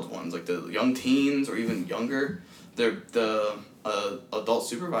child ones, like, the young teens or even younger. The adult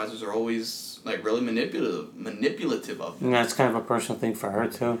supervisors are always, like, really manipulative of them. And that's kind of a personal thing for her,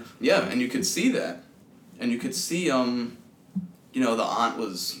 too. Yeah, and you could see that. And you could see, the aunt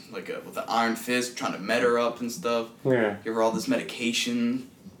was, like, with an iron fist trying to met her up and stuff. Yeah. Give her all this medication.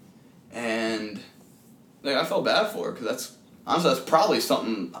 And, like, I felt bad for her, because that's probably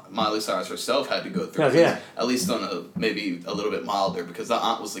something Miley Cyrus herself had to go through. Yeah. At least on maybe a little bit milder, because the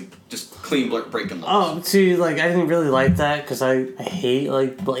aunt was, like, just clean breaking laws. Oh, see, like, I didn't really like that, because I hate,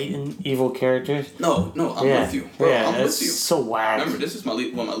 like, blatant evil characters. No, I'm with you. Bro, yeah, I'm with it's you. so whack. Remember, this is one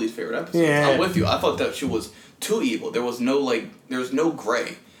of my least favorite episodes. Yeah. I'm with you. I thought that she was too evil. There was no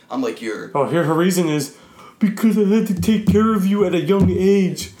gray. I'm like, Oh, here her reason is, because I had to take care of you at a young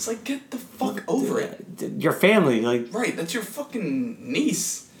age. It's like, get the fuck over it. Your family, like... Right, that's your fucking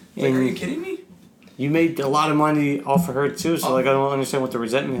niece. Like, are you kidding me? You made a lot of money off of her, too, so, like, I don't understand what the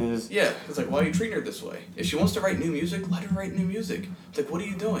resentment is. Yeah, it's like, why are you treating her this way? If she wants to write new music, let her write new music. It's like, what are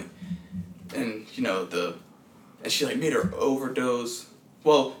you doing? And, and she, like, made her overdose.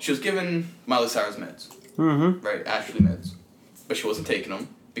 Well, she was given Miley Cyrus meds. Mm-hmm. Right, Ashley meds. But she wasn't taking them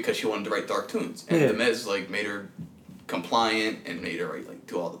because she wanted to write dark tunes. And the meds, like, made her compliant and made her, like,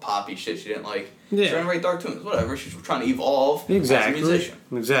 do all the poppy shit she didn't like. Yeah. She trying to write dark tunes, whatever. She's trying to evolve Exactly. as a musician.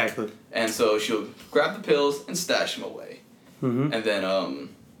 Exactly. And so she'll grab the pills and stash them away. Mm-hmm. And then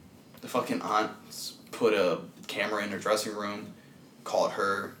the fucking aunt put a camera in her dressing room, caught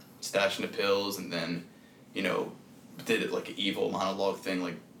her stashing the pills, and then, did it like an evil monologue thing,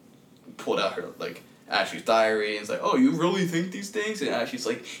 like pulled out her, like, Ashley's diary, and it's like, oh, you really think these things? And Ashley's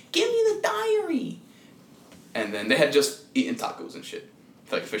like, give me the diary! And then they had just eaten tacos and shit.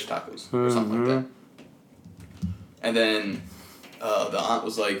 Like fish tacos or something like that. And then the aunt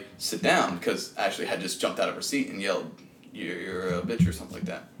was like, sit down, because Ashley had just jumped out of her seat and yelled, you're a bitch or something like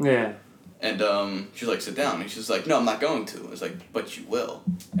that. Yeah. And she's like, sit down. And she's like, no, I'm not going to. It's like, but you will.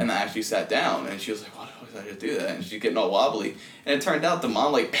 And then Ashley sat down, and she was like, why did I just do that? And she's getting all wobbly. And it turned out the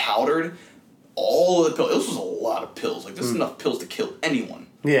mom, like, powdered all of the pills. This was a lot of pills. Like, this is enough pills to kill anyone.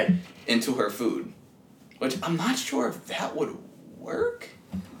 Yeah. Into her food. Which I'm not sure if that would work.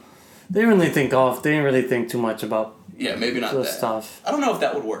 They didn't really think too much about Yeah, maybe not the that. stuff. I don't know if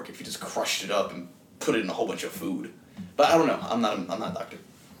that would work if you just crushed it up and put it in a whole bunch of food. But I don't know. I'm not a doctor.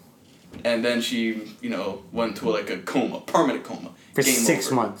 And then she, went to like a coma, permanent coma. For Game 6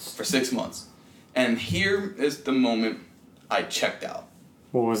 over. months. For 6 months. And here is the moment I checked out.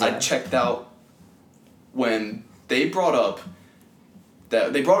 What was that? I checked out when they brought up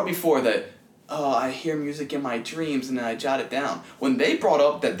before that, oh, I hear music in my dreams and then I jot it down. When they brought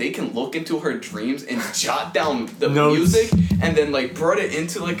up that they can look into her dreams and jot down the Notes. music and then like brought it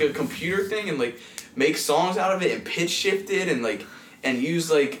into like a computer thing and like make songs out of it and pitch shift it and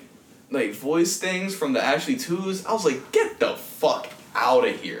use like voice things from the Ashley 2s, I was like, get the fuck out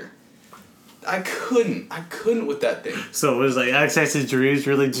of here. I couldn't with that thing. So it was like Access to Dreams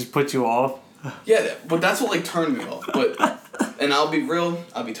really just put you off? Yeah, but that's what like turned me off. But and I'll be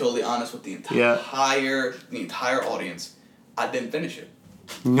totally honest with the entire audience. I didn't finish it.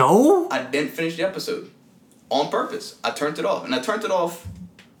 No? I didn't finish the episode. On purpose. I turned it off. And I turned it off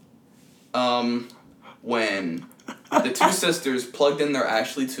when the two sisters plugged in their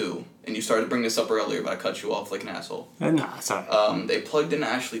Ashley 2, and you started to bring this up earlier, but I cut you off like an asshole. No, sorry. They plugged in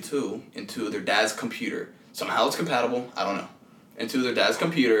Ashley 2 into their dad's computer. Somehow it's compatible. I don't know. Into their dad's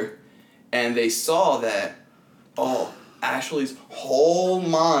computer. And they saw that, Ashley's whole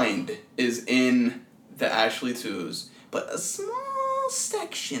mind is in the Ashley 2s. But a small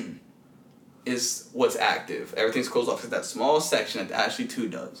section is what's active. Everything's closed off because that small section that the Ashley 2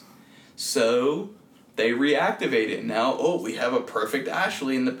 does. So they reactivate it. Now, we have a perfect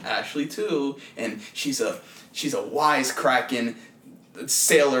Ashley in the Ashley 2, and she's a wisecracking,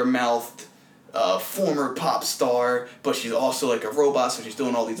 sailor-mouthed, former pop star, but she's also like a robot, so she's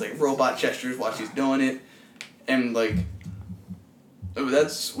doing all these like robot gestures while she's doing it, and like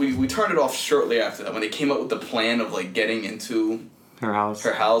we turned it off shortly after that when they came up with the plan of like getting into Her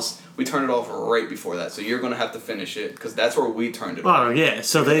house. We turned it off right before that, so you're gonna have to finish it because that's where we turned it off. Oh yeah,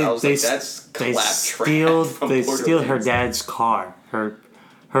 so they steal her dad's car, her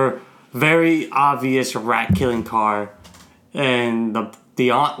very obvious rat killing car, and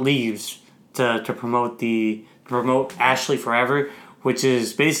the aunt leaves to promote Ashley Forever, which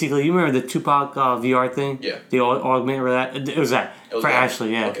is basically, you remember the Tupac VR thing? Yeah. The augment or that? It was that for that.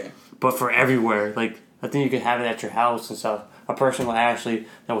 Ashley, yeah. Okay. But for everywhere, like I think you could have it at your house and stuff. A person like Ashley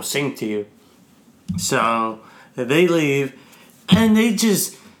that will sing to you. So they leave, and they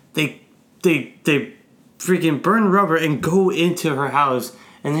freaking burn rubber and go into her house.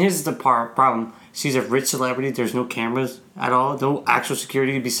 And here's the problem: she's a rich celebrity. There's no cameras at all, no actual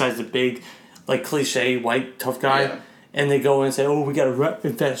security besides the big, like cliche white tough guy. Yeah. And they go in and say, "Oh, we got a rat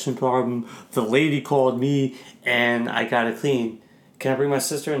infection problem. The lady called me, and I gotta clean. Can I bring my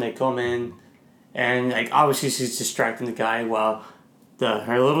sister?" And they come in. And like obviously she's distracting the guy while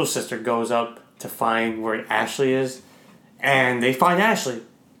her little sister goes up to find where Ashley is, and they find Ashley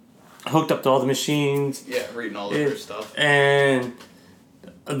hooked up to all the machines. Yeah, reading all of her stuff. And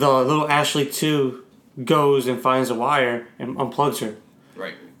the little Ashley too goes and finds a wire and unplugs her.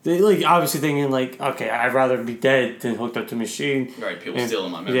 Right. They like obviously thinking like, okay, I'd rather be dead than hooked up to a machine. Right. People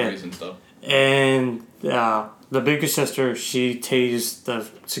stealing my memories and stuff. And the bigger sister, she tased the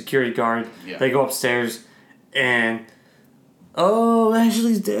security guard. Yeah. They go upstairs, and oh,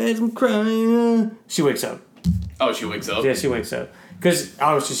 Ashley's dead. I'm crying. She wakes up. Oh, she wakes up. Yeah, she wakes up because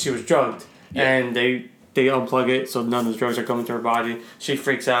obviously she was drugged, and they unplug it so none of the drugs are coming to her body. She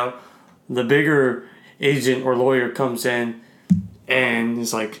freaks out. The bigger agent or lawyer comes in, and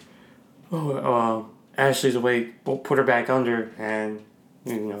is like, "Oh, Ashley's awake. We'll put her back under," and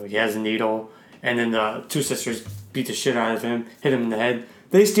he has a needle. And then the two sisters beat the shit out of him, hit him in the head.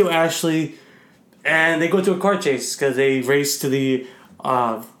 They steal Ashley, and they go to a car chase because they race to the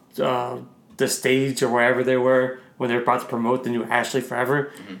stage or wherever they were when they were about to promote the new Ashley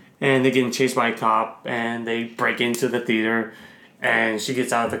Forever. Mm-hmm. And they get chased by a cop, and they break into the theater, and she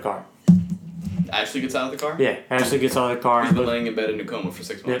gets out of the car. Ashley gets out of the car? Yeah, Ashley gets out of the car. She's been laying in bed in a coma for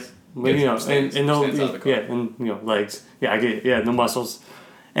 6 months. Yeah. Stands out of the car. and legs. Yeah, I get it. Yeah, no muscles.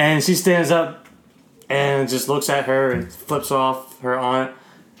 And she stands up and just looks at her and flips off her aunt.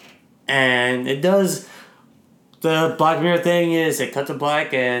 And it does. The Black Mirror thing is they cut to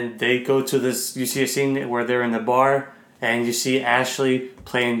black and they go to this. You see a scene where they're in the bar and you see Ashley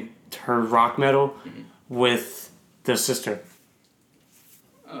playing her rock metal with the sister.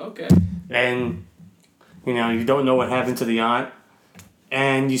 Oh, okay. And, you don't know what happened to the aunt.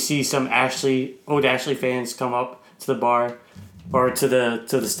 And you see some old Ashley fans come up to the bar. Or to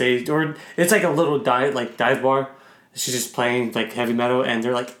the stage, or it's like a little dive bar. She's just playing like heavy metal, and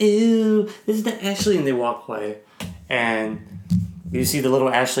they're like, "Ew, isn't that Ashley?" And they walk away, and you see the little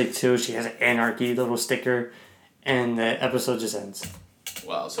Ashley too. She has an anarchy little sticker, and the episode just ends.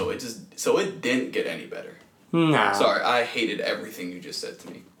 Wow, so it didn't get any better. Nah. Sorry, I hated everything you just said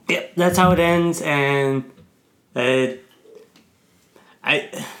to me. Yep, that's how it ends, and the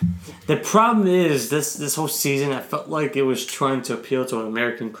problem is this whole season I felt like it was trying to appeal to an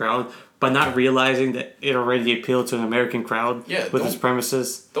American crowd, but not realizing that it already appealed to an American crowd with its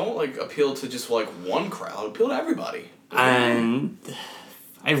premises. Don't appeal to just one crowd. Appeal to everybody. And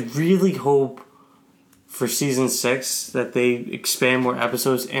I really hope for season 6 that they expand more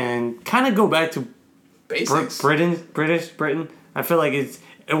episodes and kind of go back to basics. Britain. I feel like it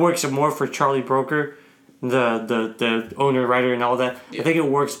works more for Charlie Brooker. The owner, writer, and all that. Yeah. I think it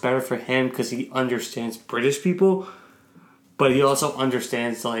works better for him because he understands British people, but he also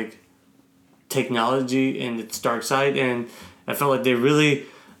understands technology and its dark side. And I felt like they really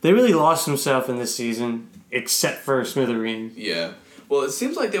lost themselves in this season, except for Smithereens. Yeah, well, it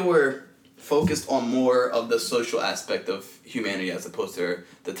seems like they were focused on more of the social aspect of humanity as opposed to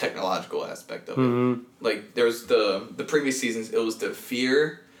the technological aspect of it. Like there's the previous seasons, it was the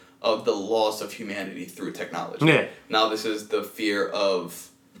fear of the loss of humanity through technology. Yeah. Now this is the fear of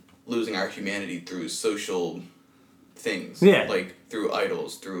losing our humanity through social things. Yeah. Like through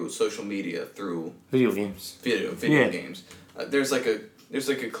idols, through social media, through video games. Video games. There's like a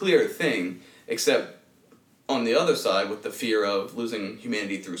clear thing, except on the other side with the fear of losing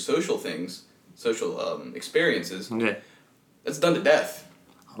humanity through social things, social experiences. Yeah. It's done to death.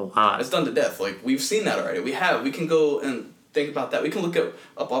 A lot. It's done to death. Like we've seen that already. We can go and think about that. We can look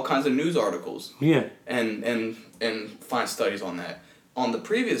up all kinds of news articles. Yeah. And find studies on that. On the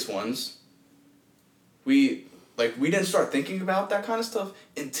previous ones, we didn't start thinking about that kind of stuff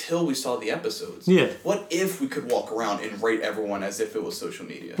until we saw the episodes. Yeah. What if we could walk around and rate everyone as if it was social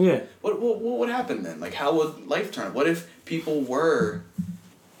media? Yeah. What would happen then? Like, how would life turn? What if people were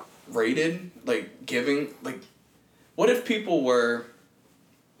rated, like, giving, like, what if people were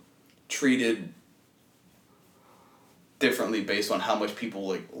treated differently based on how much people,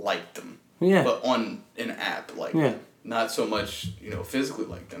 like, liked them? Yeah. But on an app, like, Yeah. not so much, physically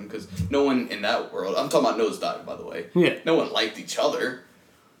like them, because no one in that world, I'm talking about Nosedive, by the way. Yeah. No one liked each other.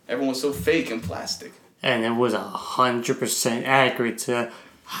 Everyone was so fake and plastic. And it was 100% accurate to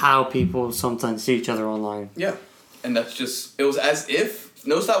how people sometimes see each other online. Yeah. And that's just, it was as if,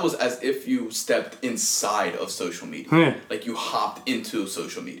 Nosedive was as if you stepped inside of social media. Yeah. Like, you hopped into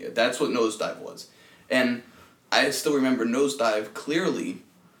social media. That's what Nosedive was. And I still remember Nosedive clearly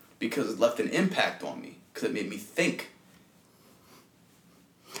because it left an impact on me, because it made me think.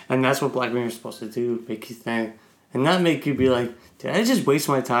 And that's what Black Mirror is supposed to do, make you think. And not make you be like, did I just waste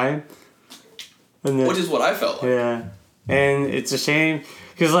my time? And then, Which is what I felt like. yeah. And it's a shame,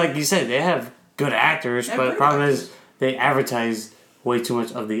 because like you said, they have good actors, Yeah, but the great problem actors. is they advertise way too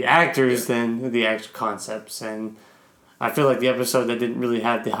much of the actors than the actual concepts. And I feel like the episode that didn't really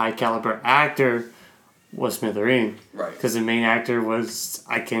have the high caliber actor was Smithereen. Right. Because the main actor was,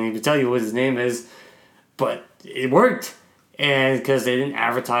 I can't even tell you what his name is, but it worked. And because they didn't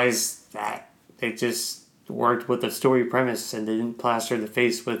advertise that, they just worked with the story premise and they didn't plaster the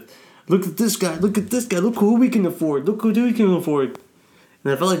face with, look at this guy, look who we can afford, look who we can afford.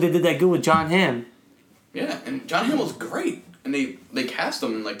 And I felt like they did that good with John Hamm. Yeah, and John Hamm was great. And they cast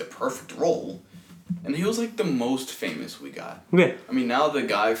him in, like, the perfect role. And he was, like, the most famous we got. Yeah. I mean, now the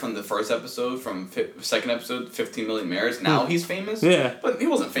guy from the first episode, second episode, 15 Million Mirrors, now he's famous. Yeah. But he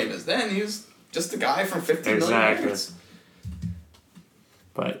wasn't famous then. He was just the guy from 15 Million Exactly. Mirrors.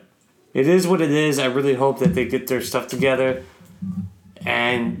 But it is what it is. I really hope that they get their stuff together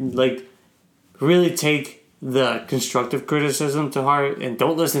and, like, really take the constructive criticism to heart and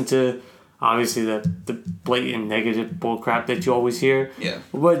don't listen to, obviously, the blatant negative bullcrap that you always hear. Yeah.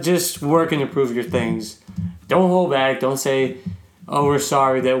 But just work and improve your things. Don't hold back. Don't say, oh, we're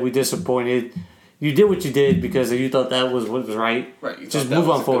sorry that we disappointed. You did what you did because you thought that was what was right. Right. You Just thought that move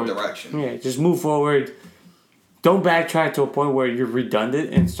was on a forward. good direction. Yeah, just move forward. Don't backtrack to a point where you're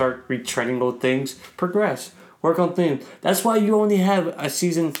redundant and start retreading old things. Progress. Work on things. That's why you only have a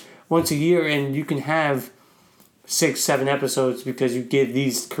season once a year and you can have 6-7 episodes because you give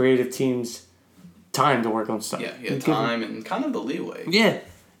these creative teams time to work on stuff. Yeah, You you give have them- time and kind of the leeway. Yeah.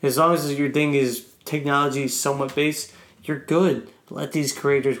 As long as your thing is technology somewhat based, you're good. Let these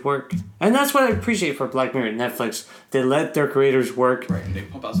creators work. And that's what I appreciate for Black Mirror and Netflix. They let their creators work. Right, and they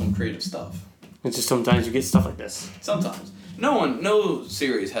pump out some creative stuff. It's just sometimes you get stuff like this. Sometimes. No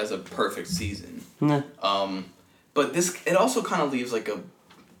series has a perfect season. Nah. But it also kind of leaves, like,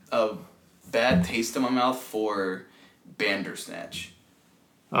 a bad taste in my mouth for Bandersnatch.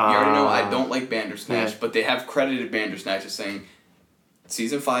 You already know I don't like Bandersnatch, Yeah. but they have credited Bandersnatch as saying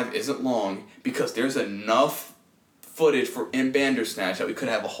season 5 isn't long because there's enough footage in Bandersnatch that we could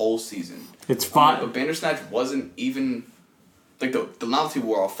have a whole season. It's fine. But Bandersnatch wasn't even, like, the novelty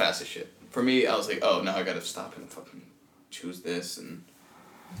wore off fast as shit. For me, I was like, oh, now I gotta stop and fucking choose this. And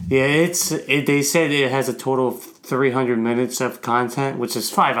Yeah, they said it has a total of 300 minutes of content, which is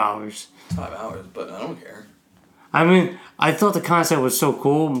 5 hours. 5 hours, but I don't care. I mean, I thought the concept was so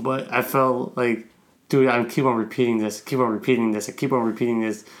cool, but I felt like, dude, I keep on repeating this.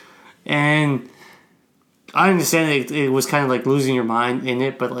 And I understand it was kind of like losing your mind in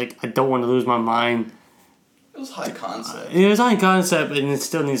it, but, like, I don't want to lose my mind. It was high concept. It was high concept, and it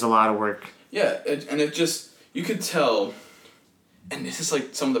still needs a lot of work. Yeah, and it just, you could tell, and this is, like,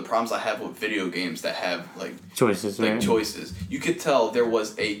 some of the problems I have with video games that have, like, Choices, right? choices. You could tell there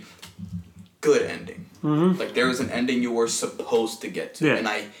was a good ending. Mm-hmm. Like, there was an ending you were supposed to get to, Yeah. and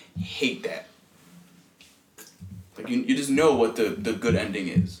I hate that. Like, you just know what the good ending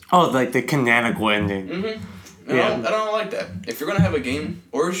is. Oh, like the canonical ending. Mm-hmm. Yeah. I don't like that. If you're gonna have a game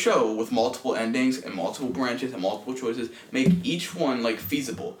or a show with multiple endings and multiple branches and multiple choices, make each one, like,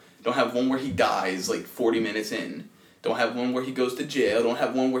 feasible. Don't have one where he dies, like, 40 minutes in. Don't have one where he goes to jail. Don't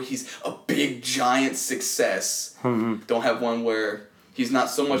have one where he's a big, giant success. Mm-hmm. Don't have one where he's not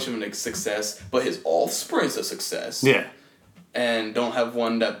so much of a success, but his offspring's a success. Yeah. And don't have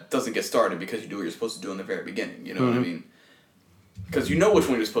one that doesn't get started because you do what you're supposed to do in the very beginning. You know what I mean? Because you know which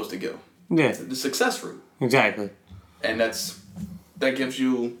one you're supposed to go. Yeah, The success route. exactly. And that gives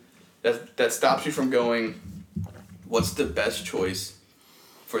you, that stops you from going, what's the best choice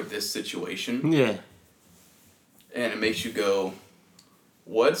for this situation? Yeah. And it makes you go,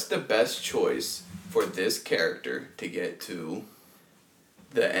 what's the best choice for this character to get to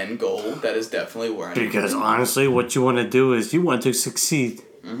the end goal that is definitely where I need Because to be. honestly, what you want to do is you want to succeed.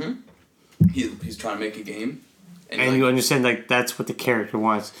 He's trying to make a game. And you understand, like, that's what the character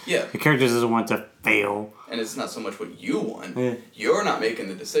wants. Yeah. The character doesn't want to fail. And it's not so much what you want. Yeah. You're not making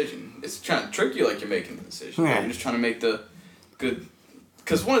the decision. It's trying to trick you like you're making the decision. Yeah. You're just trying to make the good...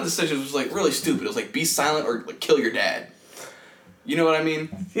 Because one of the decisions was, like, really stupid. It was, like, be silent or, like, kill your dad. You know what I mean?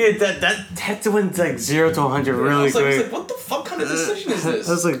 Yeah, that went, like, 0 to 100 really I was quick. like, what the fuck kind of decision is this?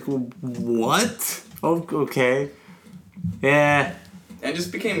 I was like, what? Oh, okay. Yeah. And it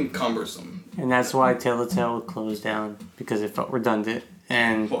just became cumbersome. And that's why Telltale closed down, because it felt redundant.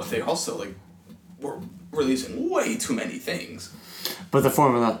 And Well, they also, like, were releasing way too many things. But the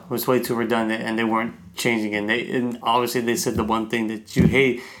formula was way too redundant, and they weren't changing it. And obviously, they said the one thing that you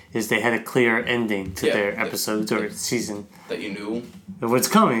hate is they had a clear ending to Yeah, their yeah. episodes or season. That you knew. Of what's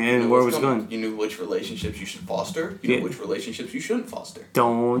coming and where it was going. You knew which relationships you should foster. You Yeah. knew which relationships you shouldn't foster.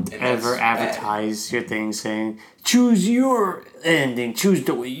 Don't And ever that's bad. advertise your thing saying, choose your ending, choose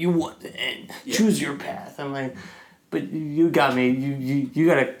the way you want to end, Yeah. choose your path. I'm like, but you got me. You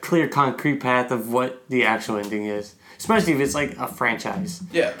got a clear, concrete path of what the actual ending is. Especially if it's like a franchise.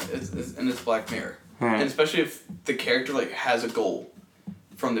 Yeah, and it's Black Mirror. Yeah. And especially if the character, like, has a goal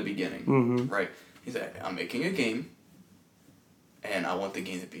from the beginning. Right? He's like, I'm making a game, and I want the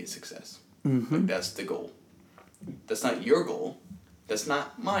game to be a success. Like, that's the goal. That's not your goal. That's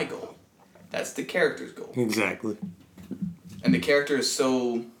not my goal. That's the character's goal. Exactly. And the character is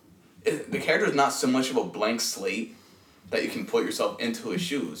so... The character is not so much of a blank slate that you can put yourself into his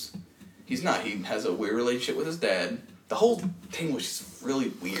shoes. He's not. He has a weird relationship with his dad. The whole thing was just really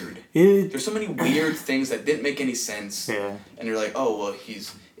weird. There's so many weird things that didn't make any sense. Yeah. And you're like, oh, well,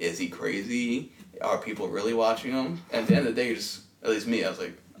 is he crazy? Are people really watching him? And at the end of the day, you're just, at least me, I was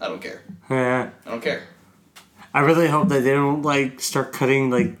like, I don't care. Yeah. I don't care. I really hope that they don't like start cutting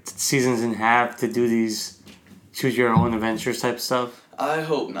like seasons in half to do these choose your own adventures type stuff. I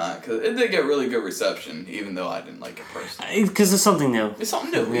hope not, because it did get really good reception, even though I didn't like it personally. Because it's something new. It's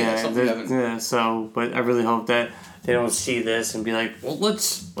something new. Yeah, something we haven't... yeah. So, but I really hope that they don't see this and be like, well,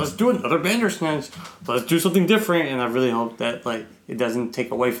 let's do another Bandersnatch. Let's do something different. And I really hope that like it doesn't take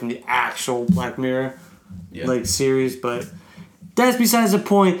away from the actual Black Mirror like series. But that's besides the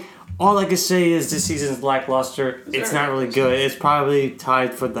point. All I can say is this season's lackluster. It's not really good. It's probably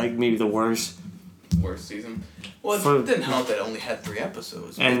tied for like maybe the worst. Worst season. Well, it didn't help that it only had 3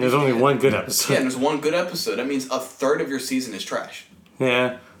 episodes. And there's only one good episode. Yeah, and there's one good episode. That means a third of your season is trash.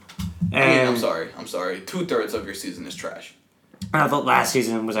 Yeah. I And mean, I'm sorry. 2/3 of your season is trash. I thought last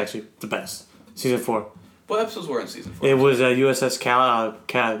season was actually the best. Season 4. What episodes were in season 4? It was USS Caliber.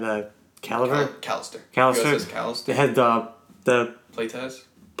 Callister. Callister. USS Callister. It had the Playtest.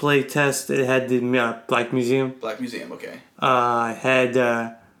 play test. It had the Black Museum. Black Museum, okay. It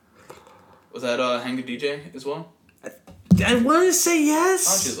had. Was that Hang the DJ as well? I want to say I'll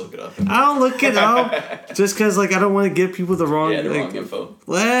yes. just look it up. I'll look it up. Just because like I don't want to give people the wrong Yeah, the like, wrong info.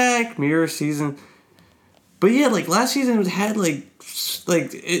 Black Mirror season. But yeah, like last season it had like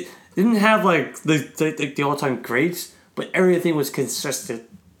it didn't have like the all time greats, but everything was consistent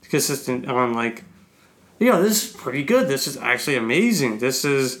on like, this is pretty good. This is actually amazing. This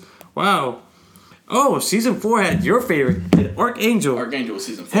is wow. Oh, season 4 had your favorite, had Archangel. Archangel was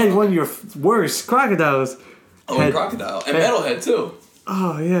season 4. Had one of your worst crocodiles. Oh, and Crocodile. And Metalhead, too.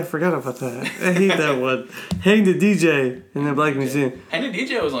 Oh yeah, I forgot about that. I hate that one. Hang the DJ in the Black Museum. Hang the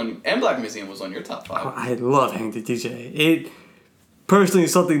DJ was on... And Black Museum was on your top 5. I love Hang the DJ. It personally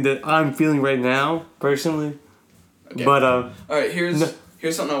is something that I'm feeling right now, personally. Okay. But Alright, here's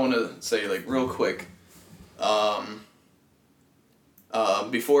something I want to say, like, real quick.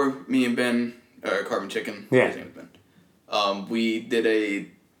 Before me and Ben, or Carbon Chicken, Yeah. his name is Ben, we did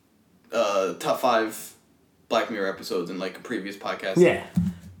a top 5 Black Mirror episodes in, like, a previous podcast. yeah,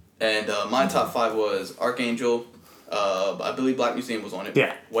 And my top 5 was Archangel, I believe Black Museum was on it.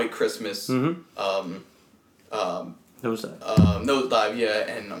 Yeah. White Christmas. that was that. Nosedive, yeah,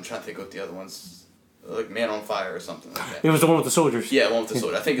 and I'm trying to think what the other ones, like Man on Fire or something like that. It was the one with the soldiers. Yeah, one with the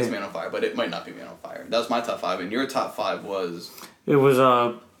sword. I think it's Man on Fire, but it might not be Man on Fire. That was my top 5, and your top 5 was... It was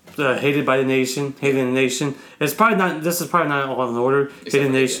Hated by the Nation. Hated in the Nation. It's probably not. This is probably not all in order. Except Hated in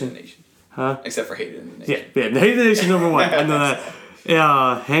for the Hated Nation. in the Nation. Huh? Except for Hated in the Nation. Yeah. Hated in the Nation number 1. I know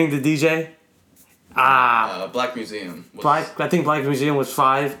that. Hang the DJ. Black Museum. Was, I think Black Museum was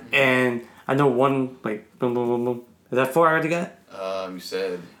 5, and I know one. Like boom, boom, boom, boom. Is that 4 I already got? You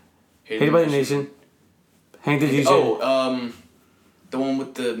said... Hated by the Nation. Hang the DJ. Oh, the one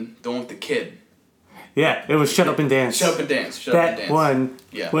with the kid. Yeah, it was Shut Up and Dance. Shut Up and Dance. Shut Up and That Dance. one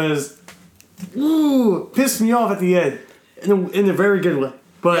Yeah. was pissed me off at the end in a very good way.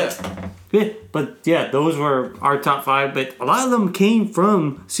 But those were our top 5. But a lot of them came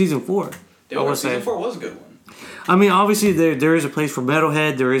from season 4. Season 4 was a good one. I mean, obviously there is a place for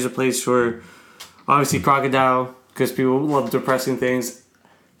Metalhead. There is a place for obviously Crocodile because people love depressing things.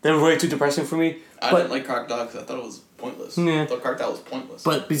 They were way too depressing for me. I didn't like Crocodile because I thought it was pointless. Yeah. I thought Crocodile was pointless.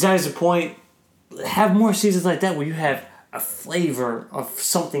 But besides the point, have more seasons like that where you have a flavor of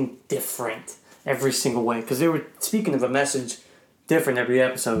something different every single way. Because they were speaking of a message different every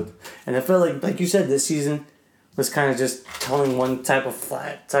episode. And I felt like you said, this season was kind of just telling one type of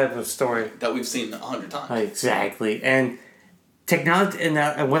story. That we've seen 100 times. Exactly. And technology,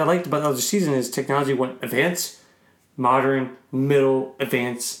 and what I liked about the other season is technology went advanced, modern, middle,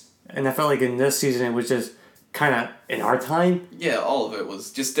 advanced. And I felt like in this season it was just kind of in our time. Yeah, all of it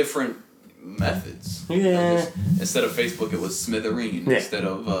was just different methods. Yeah. Instead of Facebook, it was Smithereen. Yeah.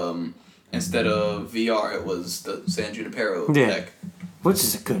 Instead of VR, it was the San Junipero tech. Which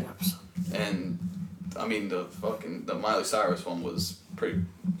is a good episode. And I mean the Miley Cyrus one was pretty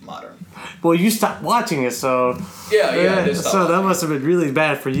modern. Well, you stopped watching it, so so that must have been really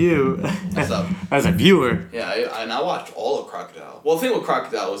bad for you as a viewer. Yeah, and I watched all of Crocodile. Well, the thing with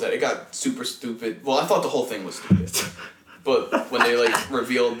Crocodile was that it got super stupid. Well, I thought the whole thing was stupid, but when they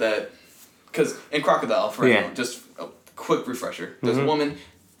revealed that, because in Crocodile, for anyone, just a quick refresher, there's a woman,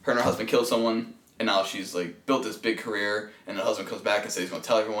 her and her husband killed someone. And now she's built this big career, and the husband comes back and says he's going to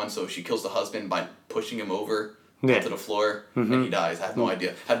tell everyone. So she kills the husband by pushing him over onto the floor, and he dies. I have no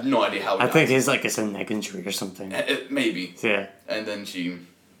idea. I have no idea how he dies. I think it's a neck injury or something. Maybe. Yeah. And then she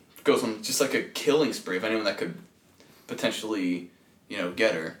goes on just a killing spree of anyone that could potentially,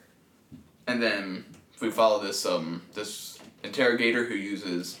 get her. And then we follow this this interrogator who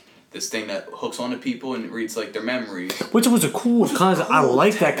uses this thing that hooks onto people and reads their memories. Which was a cool concept. I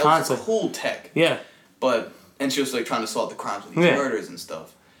like that concept. It was cool tech. Yeah. And she was trying to solve the crimes with these murders and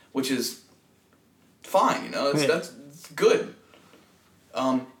stuff, which is fine, that's good.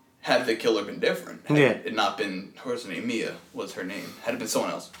 Had the killer been different, had it not been, what was her name? Mia was her name. Had it been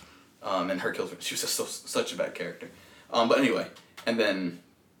someone else, and her kills, she was just such a bad character. But anyway, and then,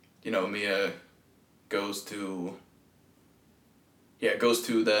 Mia goes to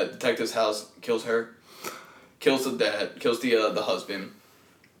the detective's house, kills her, kills the dad, kills the husband.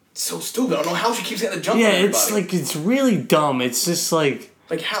 It's so stupid. I don't know how she keeps getting the jump on everybody. It's it's really dumb. It's just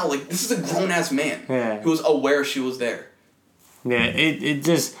how? This is a grown-ass man who was aware she was there. Yeah, it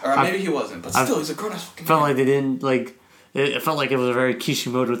just... Or maybe he wasn't, but still, he's a grown-ass fucking man. Felt like they didn't, it felt like it was a very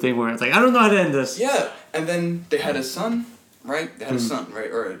Kishimoto thing where it's I don't know how to end this. Yeah, and then they had a son, right? They had a son,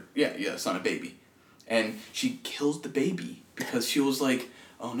 right? Or, a son, a baby. And she kills the baby because she was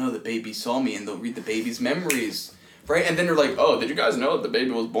oh no, the baby saw me and they'll read the baby's memories, right? And then they're oh, did you guys know that the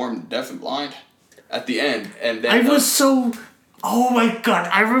baby was born deaf and blind? At the end, and then... Oh my god,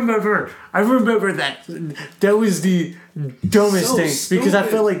 I remember that. That was the dumbest thing. Because I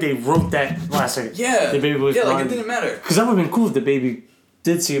felt like they wrote that last second. Yeah. The baby was blind. It didn't matter. Because that would have been cool if the baby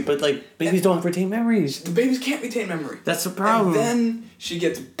did see it, but babies don't retain memories. The babies can't retain memory. That's the problem. And then she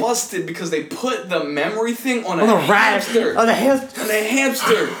gets busted because they put the memory thing on a hamster. On a hamster. On a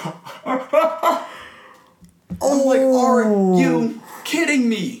hamster. Are you kidding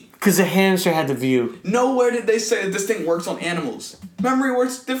me? Because the hamster had the view. Nowhere did they say that this thing works on animals. Memory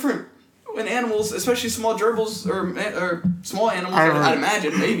works different in animals, especially small gerbils or small animals. I'd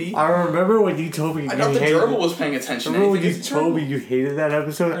imagine, maybe. I remember when you told me. I thought the gerbil was paying attention. Remember when you told me you hated that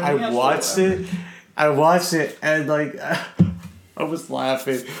episode? I watched it. And I was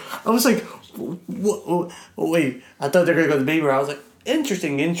laughing. I was like, wait. I thought they were gonna go to the baby. I was like,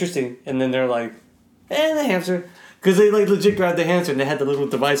 interesting. And then they're like, the hamster. Because they legit grabbed the hamster and they had the little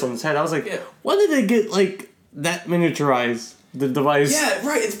device on his head. I was like, when did they get that miniaturized? The device. Yeah,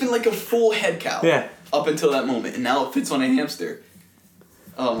 right. It's been a full head cow. Yeah. Up until that moment, and now it fits on a hamster.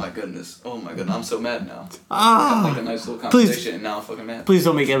 Oh my goodness. I'm so mad now. We had a nice little conversation, and now I'm fucking mad. Please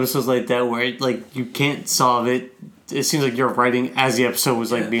don't make episodes like that where you can't solve it. It seems like you're writing as the episode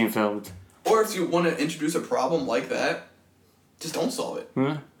was being filmed. Or if you want to introduce a problem like that, just don't solve it.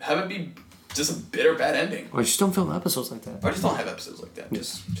 Yeah. Have it be just a bitter bad ending. Or just don't film episodes like that. Or just don't have episodes like that.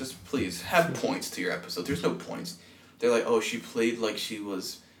 Just please have points to your episode. There's no points. They're she played like she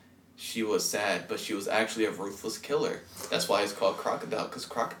was sad, but she was actually a ruthless killer. That's why it's called Crocodile, because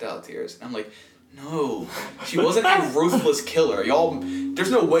crocodile tears. And I'm no, she wasn't a ruthless killer. Y'all, there's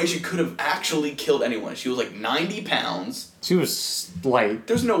no way she could have actually killed anyone. She was 90 pounds. She was light.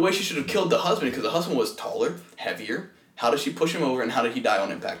 There's no way she should have killed the husband, because the husband was taller, heavier. How did she push him over, and how did he die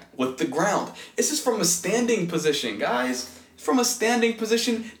on impact? With the ground. This is from a standing position, guys. from a standing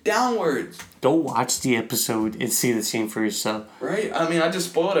position downwards. Go watch the episode and see the scene for yourself. Right? I mean, I just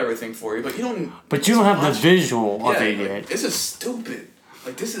spoiled everything for you, but you don't... But you don't have the visual of it like, yet. this is stupid.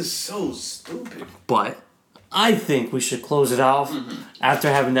 Like, this is so stupid. But I think we should close it off after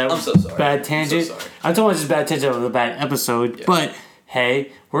having that I'm so sorry. bad tangent. I'm so sorry. I'm talking about just bad tangent of a bad episode. Yeah. But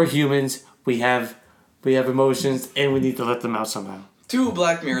hey, we're humans. We have emotions, and we need to let them out somehow. To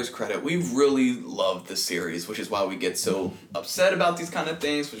Black Mirror's credit, we really love the series, which is why we get so upset about these kind of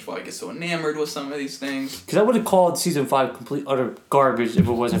things, which is why we get so enamored with some of these things. Because I would have called season 5 complete utter garbage if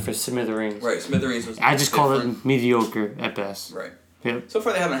it wasn't for Smithereens. Right, Smithereens was I just different. call it mediocre at best. Right. Yep. So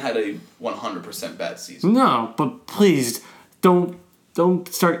far, they haven't had a 100% bad season. No, but please don't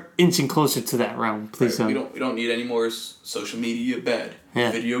start inching closer to that realm. Please Right. don't. We don't need any more social media bad.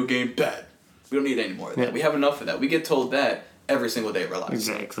 Yeah. Video game bad. We don't need any more of that. Yeah. We have enough of that. We get told that every single day of our lives.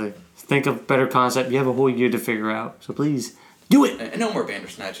 Exactly. Think of better concept. You have a whole year to figure out. So please do it. And no more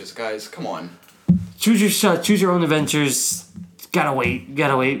Bandersnatches, guys. Come on. Choose your shot. Choose your own adventures. Gotta wait.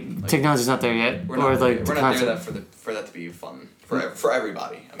 Technology's not there yet. We're not there the that concept. for that to be fun for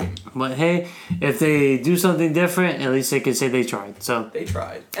everybody. I mean, But hey, if they do something different, at least they can say they tried. So they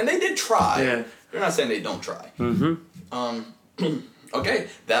tried, and they did try. Yeah. They're not saying they don't try. Okay,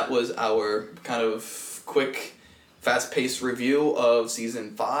 that was our kind of quick, fast-paced review of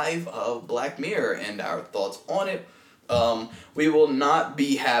season 5 of Black Mirror and our thoughts on it. We will not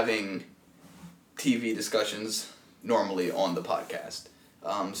be having TV discussions normally on the podcast.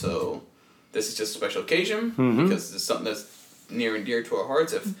 So this is just a special occasion because it's something that's near and dear to our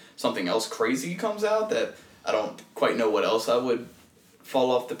hearts. If something else crazy comes out that I don't quite know what else I would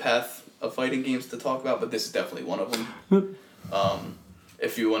fall off the path of fighting games to talk about, but this is definitely one of them.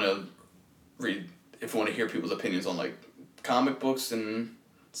 If you want to hear people's opinions on like comic books and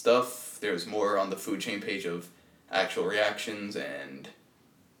stuff, there's more on the Food Chain page of actual reactions and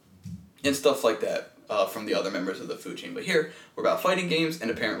stuff like that from the other members of the Food Chain. But here we're about fighting games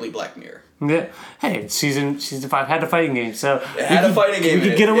and apparently Black Mirror. yeah. Hey, season 5 had a fighting game, so It had a fighting game. We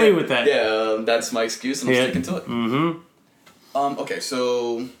could get away with that. Yeah, that's my excuse, and I'm sticking to it. Mm-hmm. Okay,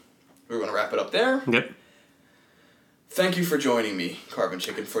 so we're gonna wrap it up there. Yep. Thank you for joining me, Carbon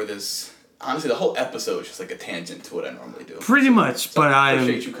Chicken, for this. Honestly, the whole episode is just like a tangent to what I normally do. Pretty much, So but I I'm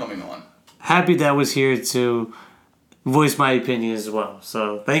appreciate you coming on. happy that I was here to voice my opinion as well.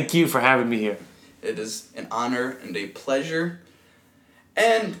 So thank you for having me here. It is an honor and a pleasure.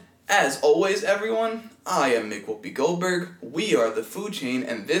 And as always, everyone, I am Mick Whoopi Goldberg. We are the Food Chain,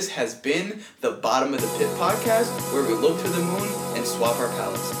 and this has been the Bottom of the Pit podcast, where we look to the moon and swap our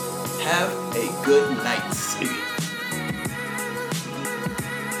palettes. Have a good night.